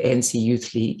League, the ANC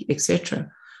Youth League, etc.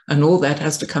 And all that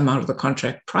has to come out of the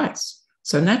contract price.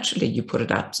 So naturally, you put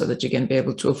it up so that you're going to be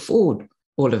able to afford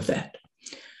all of that.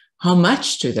 How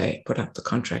much do they put up the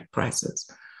contract prices?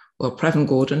 Well, Pravin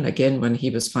Gordhan, again, when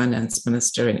he was finance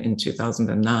minister in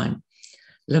 2009,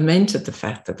 lamented the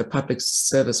fact that the public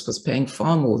service was paying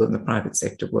far more than the private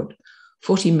sector would.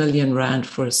 40 million rand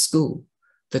for a school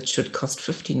that should cost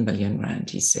 15 million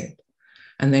rand, he said.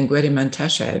 And then Gwede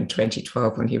Mantashe in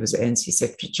 2012, when he was ANC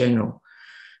Secretary General,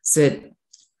 said,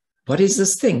 what is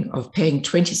this thing of paying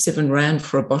 27 rand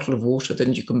for a bottle of water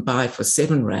that you can buy for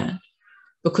 7 rand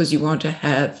because you want to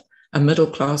have a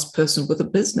middle-class person with a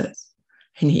business?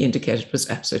 And he indicated it was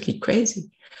absolutely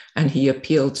crazy. And he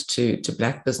appealed to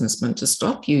Black businessmen to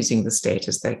stop using the state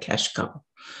as their cash cow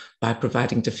by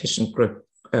providing deficient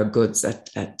goods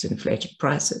at inflated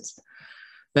prices.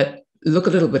 But look a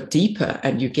little bit deeper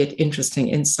and you get interesting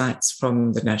insights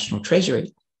from the National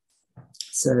Treasury.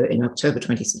 So in October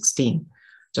 2016,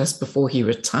 just before he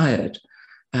retired,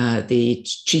 the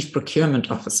Chief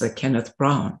Procurement Officer, Kenneth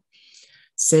Brown,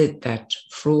 said that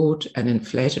fraud and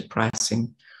inflated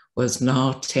pricing was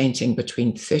now tainting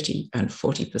between 30 and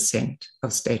 40%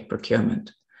 of state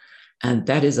procurement. And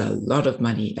that is a lot of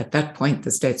money. At that point,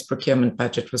 the state's procurement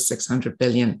budget was 600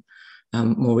 billion.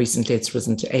 More recently, it's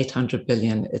risen to 800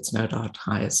 billion. It's no doubt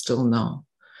higher still now.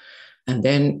 And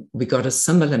then we got a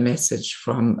similar message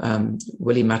from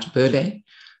Willie Matabele,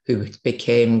 who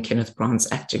became Kenneth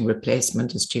Brown's acting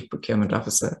replacement as Chief Procurement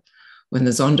Officer. When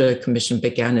the Zondo Commission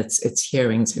began its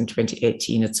hearings in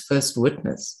 2018, its first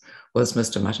witness was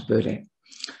Mr. Matabele.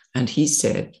 And he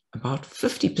said about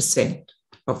 50%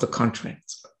 of the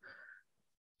contracts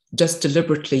just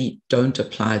deliberately don't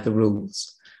apply the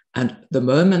rules. And the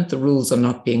moment the rules are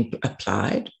not being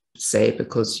applied, say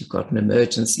because you've got an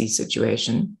emergency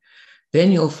situation,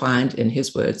 then you'll find, in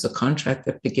his words, a contract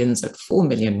that begins at 4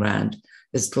 million rand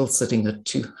is still sitting at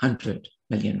 200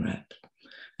 million rand.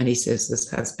 And he says this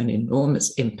has an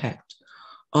enormous impact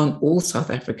on all South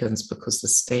Africans because the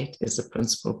state is the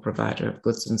principal provider of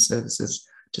goods and services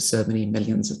to so many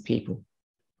millions of people.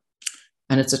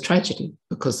 And it's a tragedy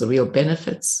because the real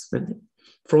benefits, the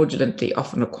fraudulently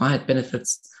often acquired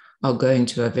benefits, are going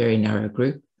to a very narrow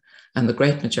group. And the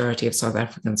great majority of South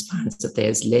Africans finds that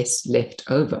there's less left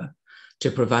over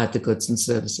to provide the goods and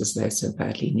services they so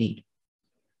badly need.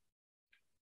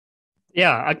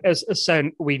 Yeah, so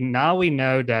we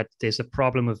know that there's a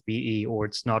problem with BE or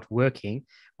it's not working.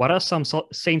 What are some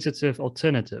sensitive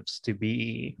alternatives to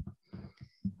BE?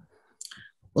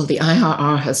 Well, the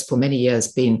IRR has for many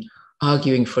years been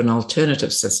arguing for an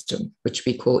alternative system, which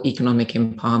we call economic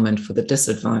empowerment for the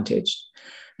disadvantaged.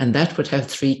 And that would have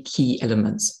three key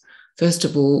elements. First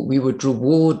of all, we would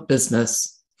reward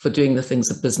business for doing the things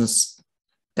a business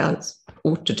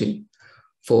ought to do,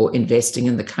 for investing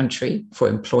in the country, for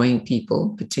employing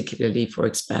people, particularly for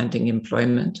expanding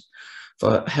employment,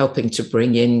 for helping to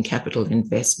bring in capital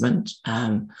investment,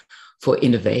 for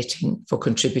innovating, for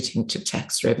contributing to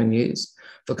tax revenues,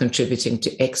 for contributing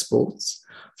to exports.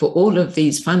 For all of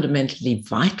these fundamentally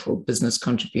vital business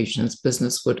contributions,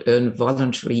 business would earn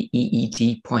voluntary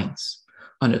EED points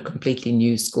on a completely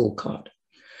new scorecard.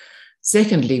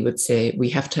 Secondly, would say we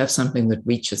have to have something that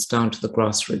reaches down to the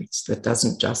grassroots, that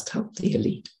doesn't just help the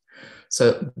elite.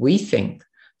 So we think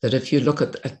that if you look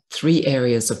at three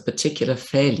areas of particular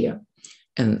failure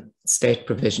in state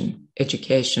provision,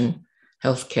 education,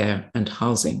 healthcare, and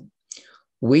housing,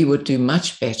 we would do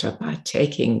much better by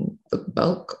taking the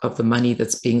bulk of the money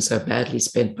that's being so badly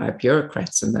spent by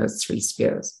bureaucrats in those three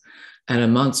spheres, and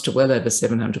amounts to well over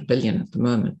 700 billion at the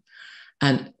moment,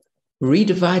 and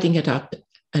redividing it up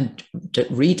and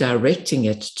redirecting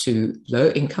it to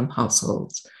low-income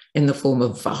households in the form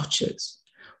of vouchers,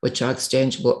 which are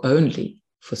exchangeable only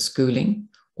for schooling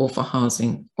or for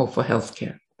housing or for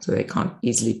healthcare, so they can't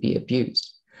easily be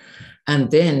abused. And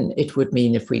then it would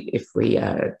mean if we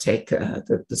take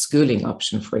the schooling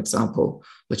option, for example,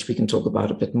 which we can talk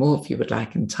about a bit more if you would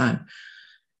like in time,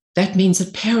 that means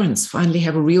that parents finally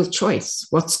have a real choice.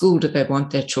 What school do they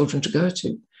want their children to go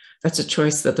to? That's a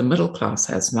choice that the middle class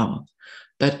has now.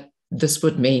 But this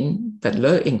would mean that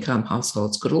low-income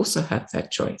households could also have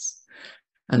that choice.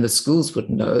 And the schools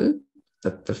would know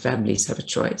that the families have a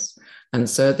choice. And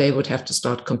so they would have to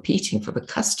start competing for the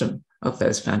custom of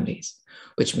those families,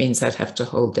 which means they'd have to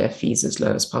hold their fees as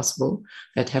low as possible.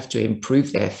 They'd have to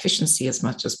improve their efficiency as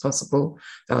much as possible.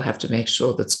 They'll have to make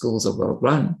sure that schools are well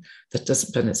run, that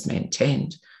discipline is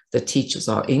maintained, that teachers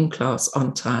are in class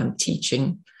on time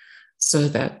teaching so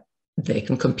that they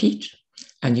can compete.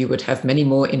 And you would have many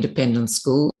more independent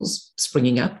schools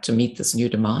springing up to meet this new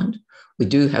demand. We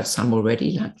do have some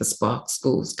already, like the Spark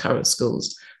schools, Curra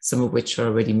schools, some of which are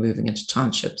already moving into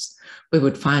townships. We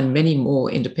would find many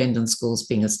more independent schools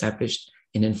being established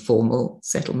in informal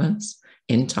settlements,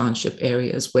 in township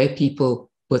areas where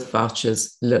people with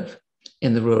vouchers live,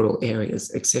 in the rural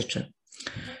areas, etc.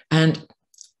 And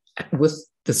with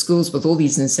the schools with all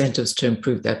these incentives to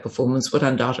improve their performance would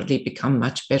undoubtedly become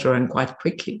much better and quite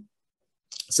quickly.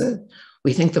 So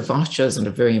we think the vouchers are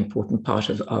a very important part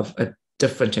of a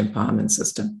different empowerment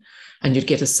system. And you'd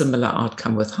get a similar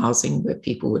outcome with housing, where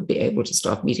people would be able to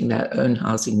start meeting their own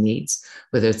housing needs,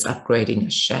 whether it's upgrading a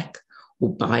shack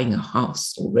or buying a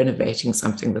house or renovating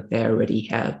something that they already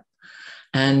have.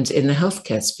 And in the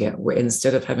healthcare sphere, where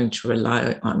instead of having to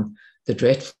rely on the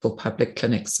dreadful public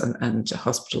clinics and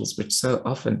hospitals, which so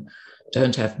often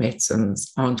don't have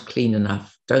medicines, aren't clean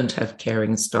enough, don't have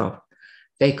caring staff,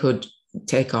 they could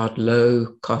take out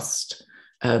low-cost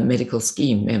medical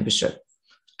scheme membership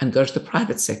and go to the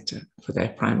private sector for their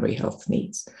primary health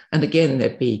needs. And again,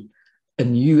 there'd be a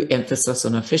new emphasis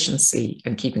on efficiency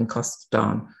and keeping costs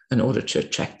down in order to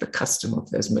attract the custom of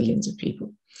those millions of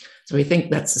people. So we think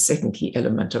that's the second key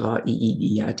element of our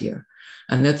EED idea.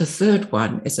 And then the third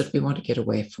one is that we want to get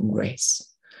away from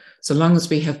race. So long as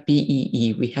we have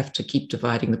BEE, we have to keep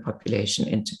dividing the population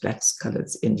into blacks,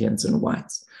 coloreds, Indians, and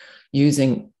whites,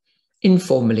 using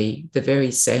informally the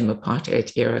very same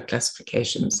apartheid era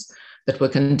classifications that were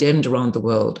condemned around the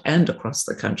world and across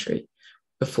the country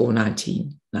before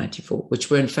 1994, which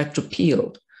were in fact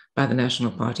repealed by the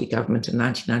National Party government in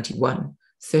 1991,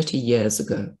 30 years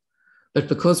ago. But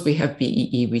because we have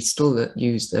BEE, we still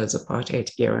use those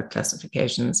apartheid era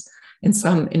classifications in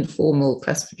some informal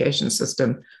classification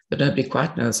system that nobody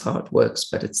quite knows how it works,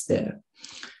 but it's there.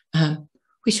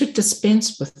 We should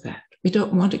dispense with that. We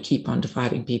don't want to keep on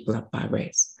dividing people up by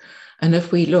race. And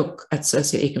if we look at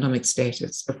socioeconomic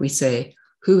status, if we say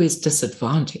who is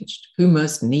disadvantaged, who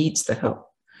most needs the help,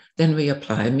 then we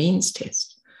apply a means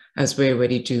test, as we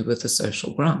already do with the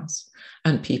social grants.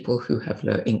 And people who have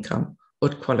low income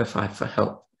would qualify for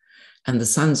help. And the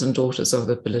sons and daughters of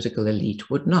the political elite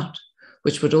would not,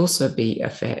 which would also be a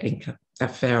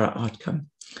fairer outcome.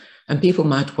 And people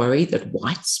might worry that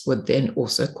whites would then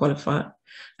also qualify,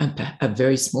 and a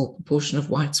very small proportion of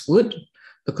whites would,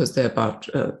 because they're about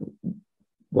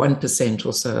 1%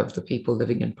 or so of the people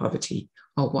living in poverty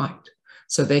are white.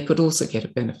 So they could also get a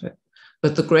benefit.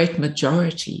 But the great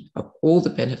majority of all the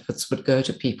benefits would go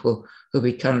to people who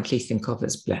we currently think of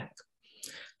as Black.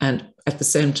 And at the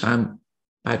same time,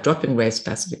 by dropping race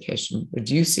classification,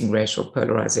 reducing racial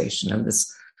polarization and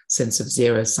this sense of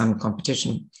zero-sum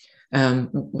competition,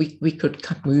 we could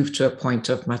move to a point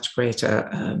of much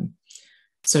greater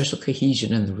social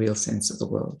cohesion in the real sense of the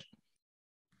word.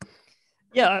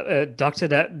 Yeah, Doctor,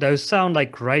 those sound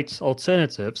like great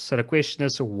alternatives. So the question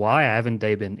is, why haven't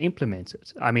they been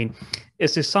implemented? I mean,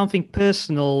 is there something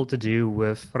personal to do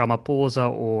with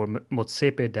Ramaphosa or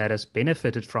Motsepe that has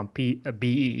benefited from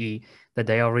BEE that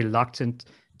they are reluctant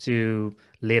to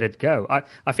let it go?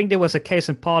 I think there was a case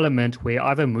in Parliament where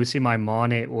either Mmusi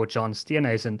Maimane or John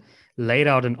Steenhuisen laid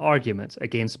out an argument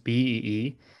against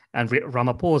BEE, and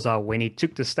Ramaphosa, when he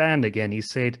took the stand again, he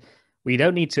said, we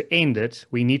don't need to end it,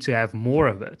 we need to have more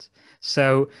of it.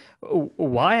 So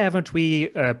why haven't we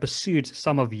pursued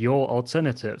some of your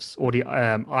alternatives or the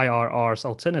IRR's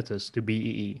alternatives to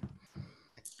BEE?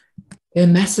 There are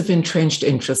massive entrenched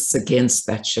interests against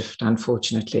that shift,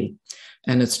 unfortunately.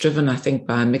 And it's driven, I think,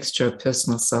 by a mixture of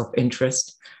personal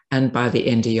self-interest and by the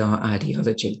NDR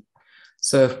ideology.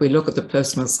 So if we look at the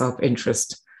personal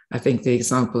self-interest, I think the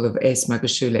example of Ace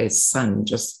Magashule's son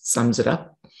just sums it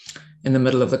up. In the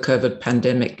middle of the COVID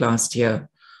pandemic last year,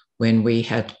 when we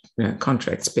had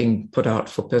contracts being put out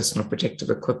for personal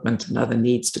protective equipment and other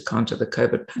needs to counter the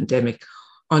COVID pandemic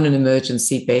on an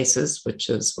emergency basis, which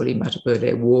is Willie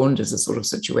Matabele warned is a sort of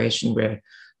situation where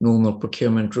normal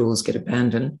procurement rules get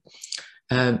abandoned.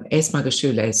 Ace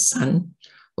Magashule's son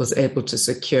was able to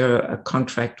secure a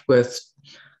contract worth,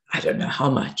 I don't know how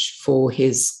much, for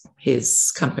his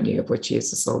company, of which he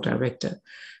is the sole director.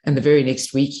 And the very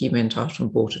next week, he went out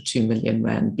and bought a 2 million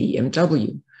rand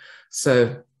BMW.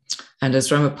 So, and as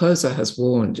Ramaphosa has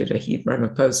warned,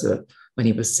 Ramaphosa, when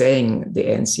he was saying the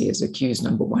ANC is accused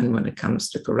number one when it comes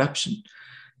to corruption,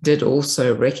 did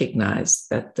also recognize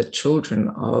that the children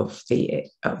of the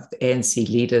ANC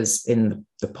leaders in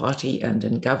the party and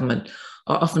in government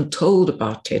are often told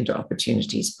about tender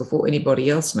opportunities before anybody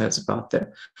else knows about them.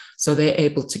 So they're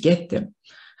able to get them.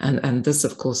 And this,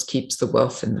 of course, keeps the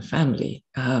wealth in the family.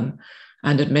 And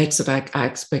it makes it, I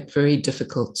expect, very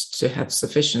difficult to have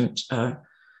sufficient,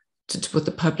 to put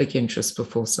the public interest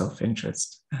before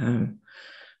self-interest. And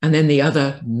then the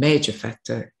other major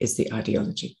factor is the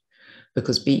ideology,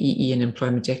 because BEE and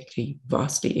employment equity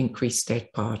vastly increase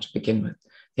state power to begin with.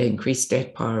 They increase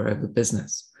state power over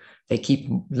business. They keep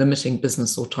limiting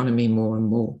business autonomy more and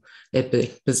more. They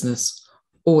make business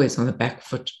always on the back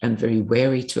foot and very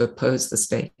wary to oppose the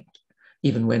state.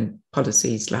 Even when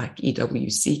policies like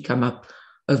EWC come up,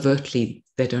 overtly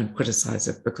they don't criticize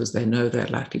it because they know they're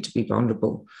likely to be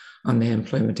vulnerable on their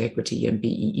employment equity and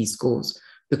BEE scores,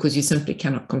 because you simply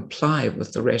cannot comply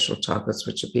with the racial targets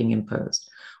which are being imposed,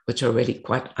 which are already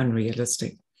quite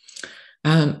unrealistic.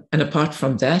 And apart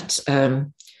from that,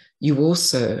 you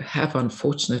also have,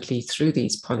 unfortunately, through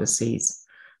these policies,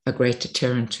 a great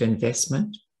deterrent to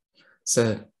investment.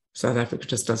 So South Africa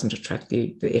just doesn't attract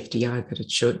the FDI that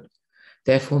it should,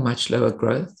 therefore much lower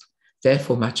growth,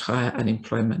 therefore much higher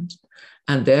unemployment,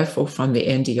 and therefore from the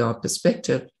NDR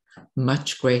perspective,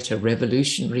 much greater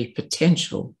revolutionary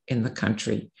potential in the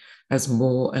country as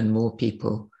more and more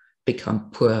people become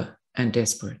poor and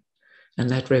desperate. And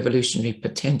that revolutionary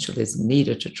potential is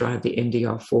needed to drive the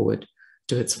NDR forward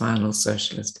to its final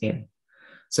socialist end.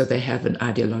 So they have an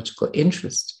ideological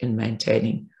interest in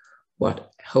maintaining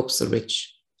what helps the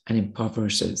rich and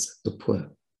impoverishes the poor.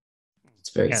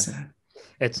 It's very sad.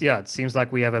 It seems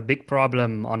like we have a big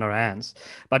problem on our hands.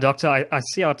 But Doctor, I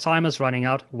see our time is running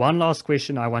out. One last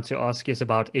question I want to ask you is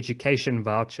about education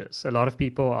vouchers. A lot of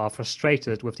people are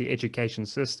frustrated with the education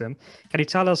system. Can you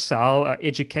tell us how an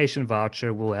education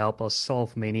voucher will help us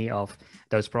solve many of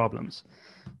those problems?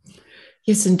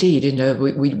 Yes, indeed.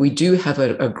 We do have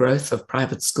a growth of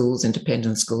private schools,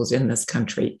 independent schools in this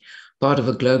country, part of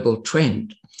a global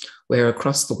trend where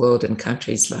across the world in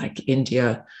countries like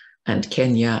India and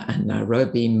Kenya and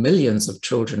Nairobi, millions of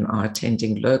children are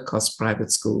attending low-cost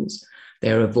private schools.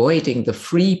 They're avoiding the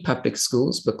free public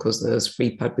schools because those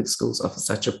free public schools offer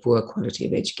such a poor quality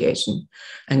of education,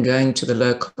 and going to the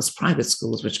low-cost private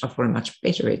schools, which offer a much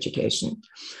better education.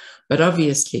 But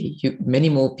obviously, many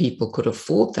more people could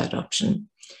afford that option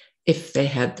if they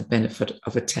had the benefit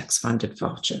of a tax-funded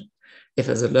voucher. If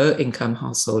as a low-income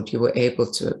household, you were able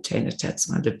to obtain a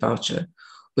tax-funded voucher,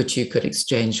 which you could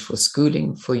exchange for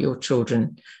schooling for your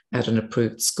children at an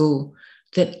approved school,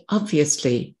 then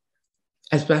obviously,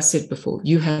 as I said before,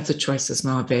 you have the choices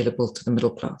now available to the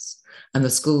middle class, and the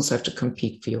schools have to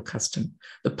compete for your custom.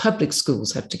 The public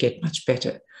schools have to get much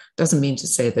better. Doesn't mean to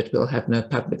say that we'll have no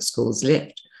public schools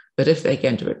left, but if they're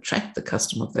going to attract the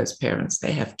custom of those parents,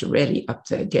 they have to really up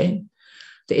their game.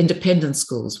 The independent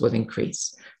schools will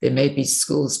increase. There may be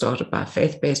schools started by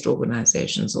faith-based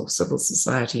organizations or civil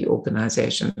society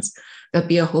organizations. There'll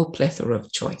be a whole plethora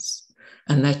of choice,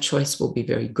 and that choice will be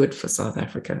very good for South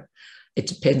Africa. It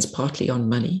depends partly on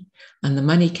money, and the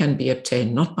money can be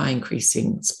obtained not by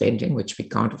increasing spending, which we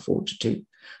can't afford to do,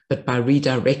 but by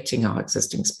redirecting our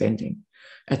existing spending.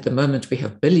 At the moment, we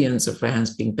have billions of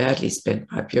rands being badly spent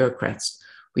by bureaucrats.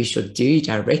 We should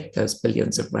redirect those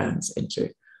billions of rands into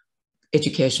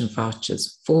education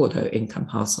vouchers for low-income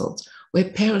households, where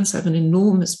parents have an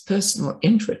enormous personal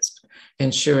interest in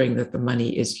ensuring that the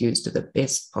money is used to the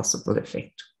best possible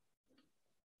effect.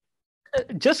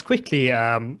 Just quickly,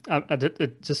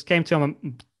 it just came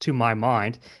to my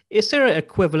mind. Is there an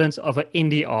equivalent of an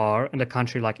NDR in a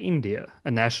country like India,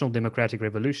 a National Democratic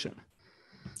Revolution?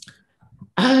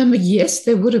 Yes,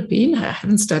 there would have been. I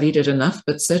haven't studied it enough,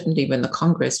 but certainly when the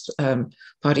Congress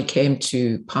party came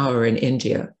to power in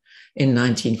India in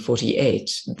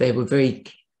 1948, they were very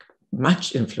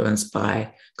much influenced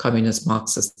by communist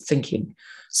Marxist thinking.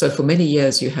 So for many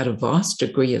years, you had a vast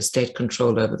degree of state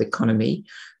control over the economy,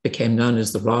 became known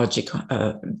as the Raj,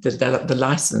 the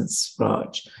license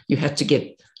Raj. You had to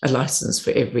get a license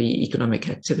for every economic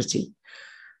activity.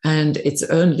 And it's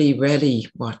only really,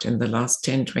 in the last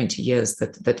 10, 20 years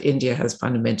that India has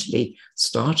fundamentally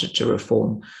started to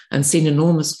reform and seen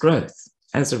enormous growth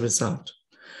as a result.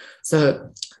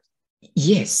 So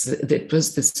yes, it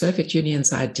was the Soviet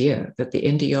Union's idea that the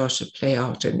NDR should play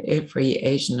out in every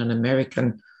Asian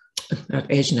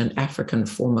and African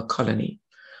former colony.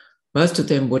 Most of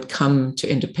them would come to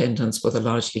independence with a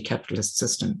largely capitalist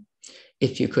system.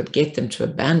 If you could get them to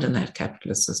abandon that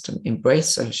capitalist system, embrace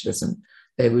socialism,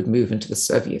 they would move into the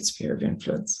Soviet sphere of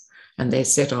influence. And they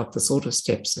set out the sort of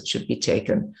steps that should be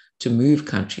taken to move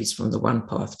countries from the one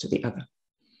path to the other.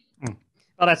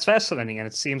 Well, that's fascinating. And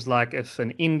it seems like if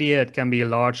in India it can be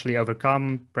largely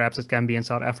overcome, perhaps it can be in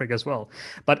South Africa as well.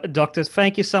 But Doctor,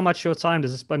 thank you so much for your time.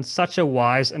 This has been such a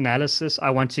wise analysis.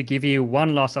 I want to give you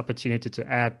one last opportunity to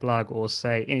add, plug, or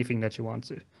say anything that you want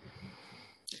to.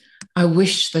 I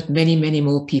wish that many, many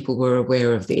more people were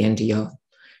aware of the NDR.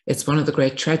 It's one of the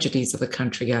great tragedies of the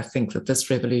country, I think, that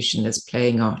this revolution is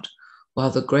playing out,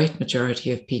 while the great majority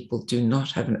of people do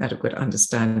not have an adequate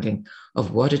understanding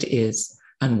of what it is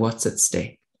and what's at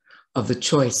stake, of the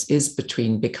choice is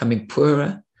between becoming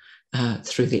poorer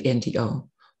through the NDR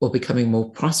or becoming more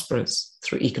prosperous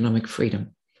through economic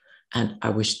freedom. And I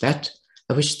wish the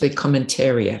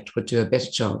commentariat would do a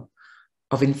better job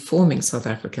of informing South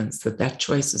Africans that that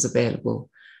choice is available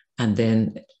and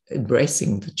then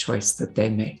embracing the choice that they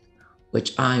make,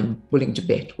 which I'm willing to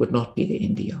bet would not be the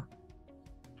NDR.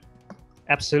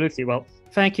 Absolutely. Well,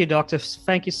 thank you, Doctor.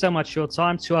 Thank you so much for your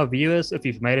time. To our viewers, if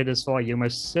you've made it this far, you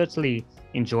most certainly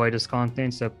enjoyed this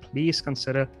content. So please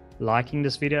consider liking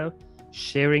this video,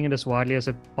 sharing it as widely as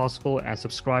possible, and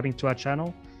subscribing to our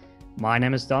channel. My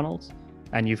name is Donald,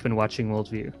 and you've been watching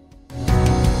Worldview.